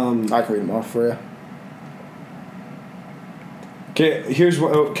 I can read them off for you. Okay, here's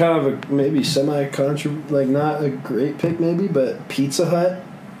what kind of a maybe semi-contra, like not a great pick maybe, but Pizza Hut.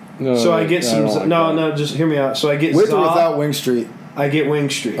 No, So I get I some. don't like No, that. no, just hear me out. So I get With or Zaw, without Wing Street. I get Wing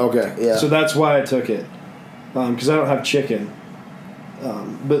Street. Okay, yeah. So that's why I took it, because I don't have chicken.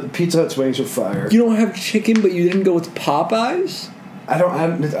 But Pizza Hut's wings are fire. You don't have chicken, but you didn't go with Popeyes?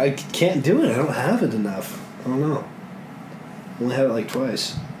 I can't do it. I don't have it enough. I don't know. I only had it like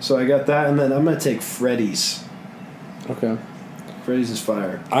twice. So I got that, and then I'm gonna take Freddy's. Okay. Freddy's is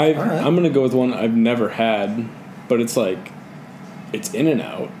fire. I'm gonna go with one I've never had, but it's like, it's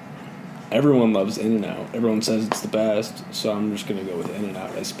In-N-Out. Everyone loves In-N-Out. Everyone says it's the best, so I'm just gonna go with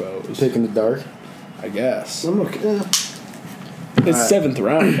In-N-Out, I suppose. Pick in the dark. I guess. I'm okay. It's 7th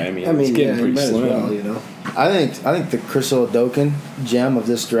round. I mean, it's getting pretty might as slim. well, you know. I think the Chris Odokin gem of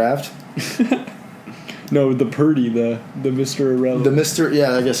this draft. No, the Purdy, the Mr. Irrelevant.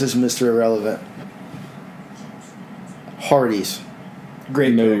 I guess it's Mr. Irrelevant. Hardy's.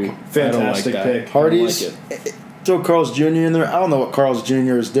 Great No, pick. Fantastic I don't like that. pick. Hardy's. I don't like Throw Carl's Jr. in there. I don't know what Carl's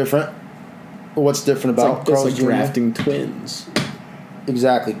Jr. is different. What's different It's about like, it's Carl's like Jr.? drafting twins.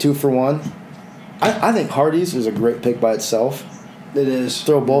 Exactly, 2 for 1. I think Hardy's is a great pick by itself. It is.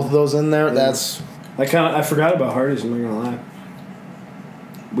 Throw both of those in there. That's I forgot about Hardee's. I'm not gonna lie.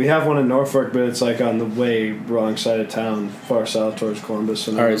 We have one in Norfolk, but it's like on the way wrong side of town, far south towards Columbus.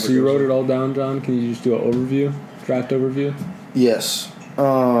 All right, so you wrote it all down, John. Can you just do an overview, draft overview? yes.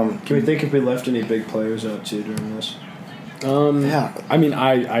 Can we think if we left any big players out too during this? Yeah. I mean,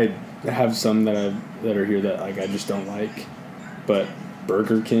 I have some that are here that like I just don't like, but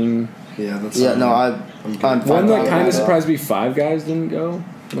Burger King. Yeah, that's. Yeah. No, I'm One fine that with kind of that. surprised me. 5 Guys didn't go.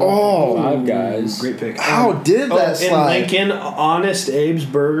 Oh. 5 Guys. Great pick. How did that in slide? Lincoln, Honest Abe's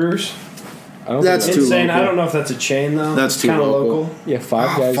Burgers. I don't That's think too Insane. local. I don't know if that's a chain though. That's It's too kinda local. Yeah,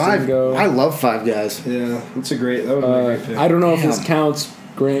 5 Guys didn't go. I love 5 Guys. Yeah, that's a great. That would be a great pick. I don't know if this Damn. counts.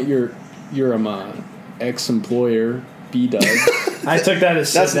 Grant, you're a ex-employer, B-Dub. I took that as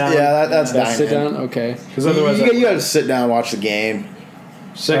sit That's down. that's That's sit diamond. down. Okay. Because otherwise, you got to sit down and watch the game.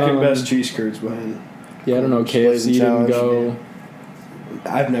 second best cheese curds behind. Yeah, I don't know. KFC Blazing didn't Challenge, go.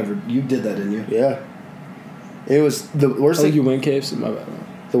 I've never. You did that, didn't you? Yeah. It was the worst Oh, thing. you went KFC. My bad.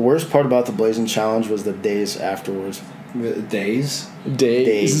 The worst part about the Blazing Challenge was the days afterwards. Days.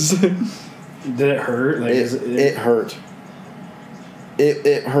 Days. Did it hurt? Like It hurt.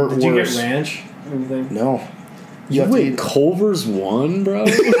 It hurt Did worse. you get ranch? or anything? No. You have to wait, eat- Culver's won, bro.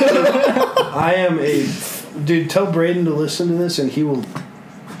 I am a dude. Tell Braden to listen to this, and he will.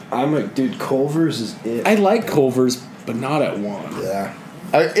 I'm like, dude. Culver's is it. I like Culver's, but not at 1. Yeah.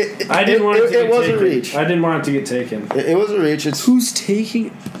 I didn't want it to It get was taken. a reach. I didn't want it to get taken. It was a reach. It's. Who's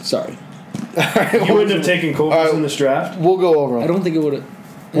taking? Sorry, You wouldn't have taken Culver's Alright. in this draft. We'll go over I them. don't think it would have.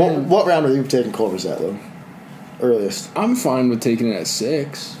 What round are you taking Culver's at, though? Earliest. I'm fine with taking it at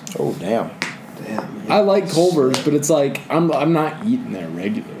 6. Oh, damn. Damn. I like Culver's, but it's like I'm not eating there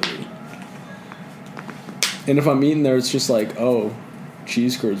regularly. And if I'm eating there, it's just like, oh,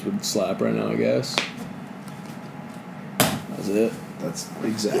 cheese curds would slap right now, I guess. That's it. That's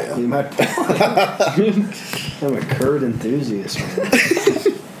exactly my point. I'm a curd enthusiast,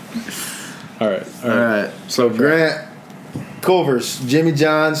 man. All right. All right. So Grant, Culver's, Jimmy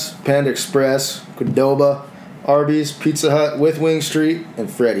John's, Panda Express, Qdoba, Arby's, Pizza Hut, With Wing Street, and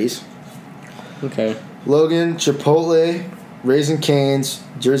Freddy's. Okay. Logan, Chipotle, Raising Cane's,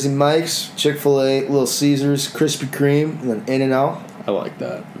 Jersey Mike's, Chick-fil-A, Little Caesars, Krispy Kreme, and then In-N-Out. I like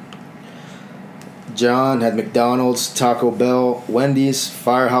that. John had McDonald's, Taco Bell, Wendy's,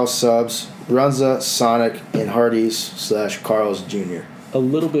 Firehouse Subs, Runza, Sonic, and Hardee's / Carl's Jr. A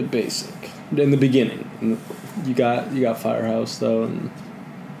little bit basic in the beginning. You got Firehouse though, and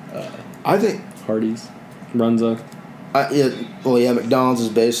I think, Hardee's, Runza. McDonald's is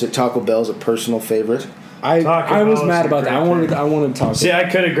basic. Taco Bell's a personal favorite. I was Bell mad is a about that. great I wanted Taco. See, I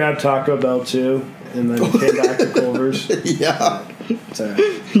could have grabbed Taco Bell too, and then came back to Culver's. Yeah. So,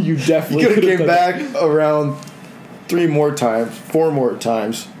 You definitely You could have could've came done back around 3 more times, 4 more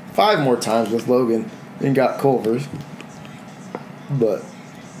times, 5 more times with Logan and got Culver's. But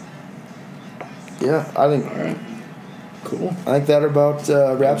yeah, I think that. All right. Cool. I think that about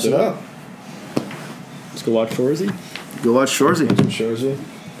wraps it up. Let's go watch Shorzy. Go watch Shorzy. Shorzy.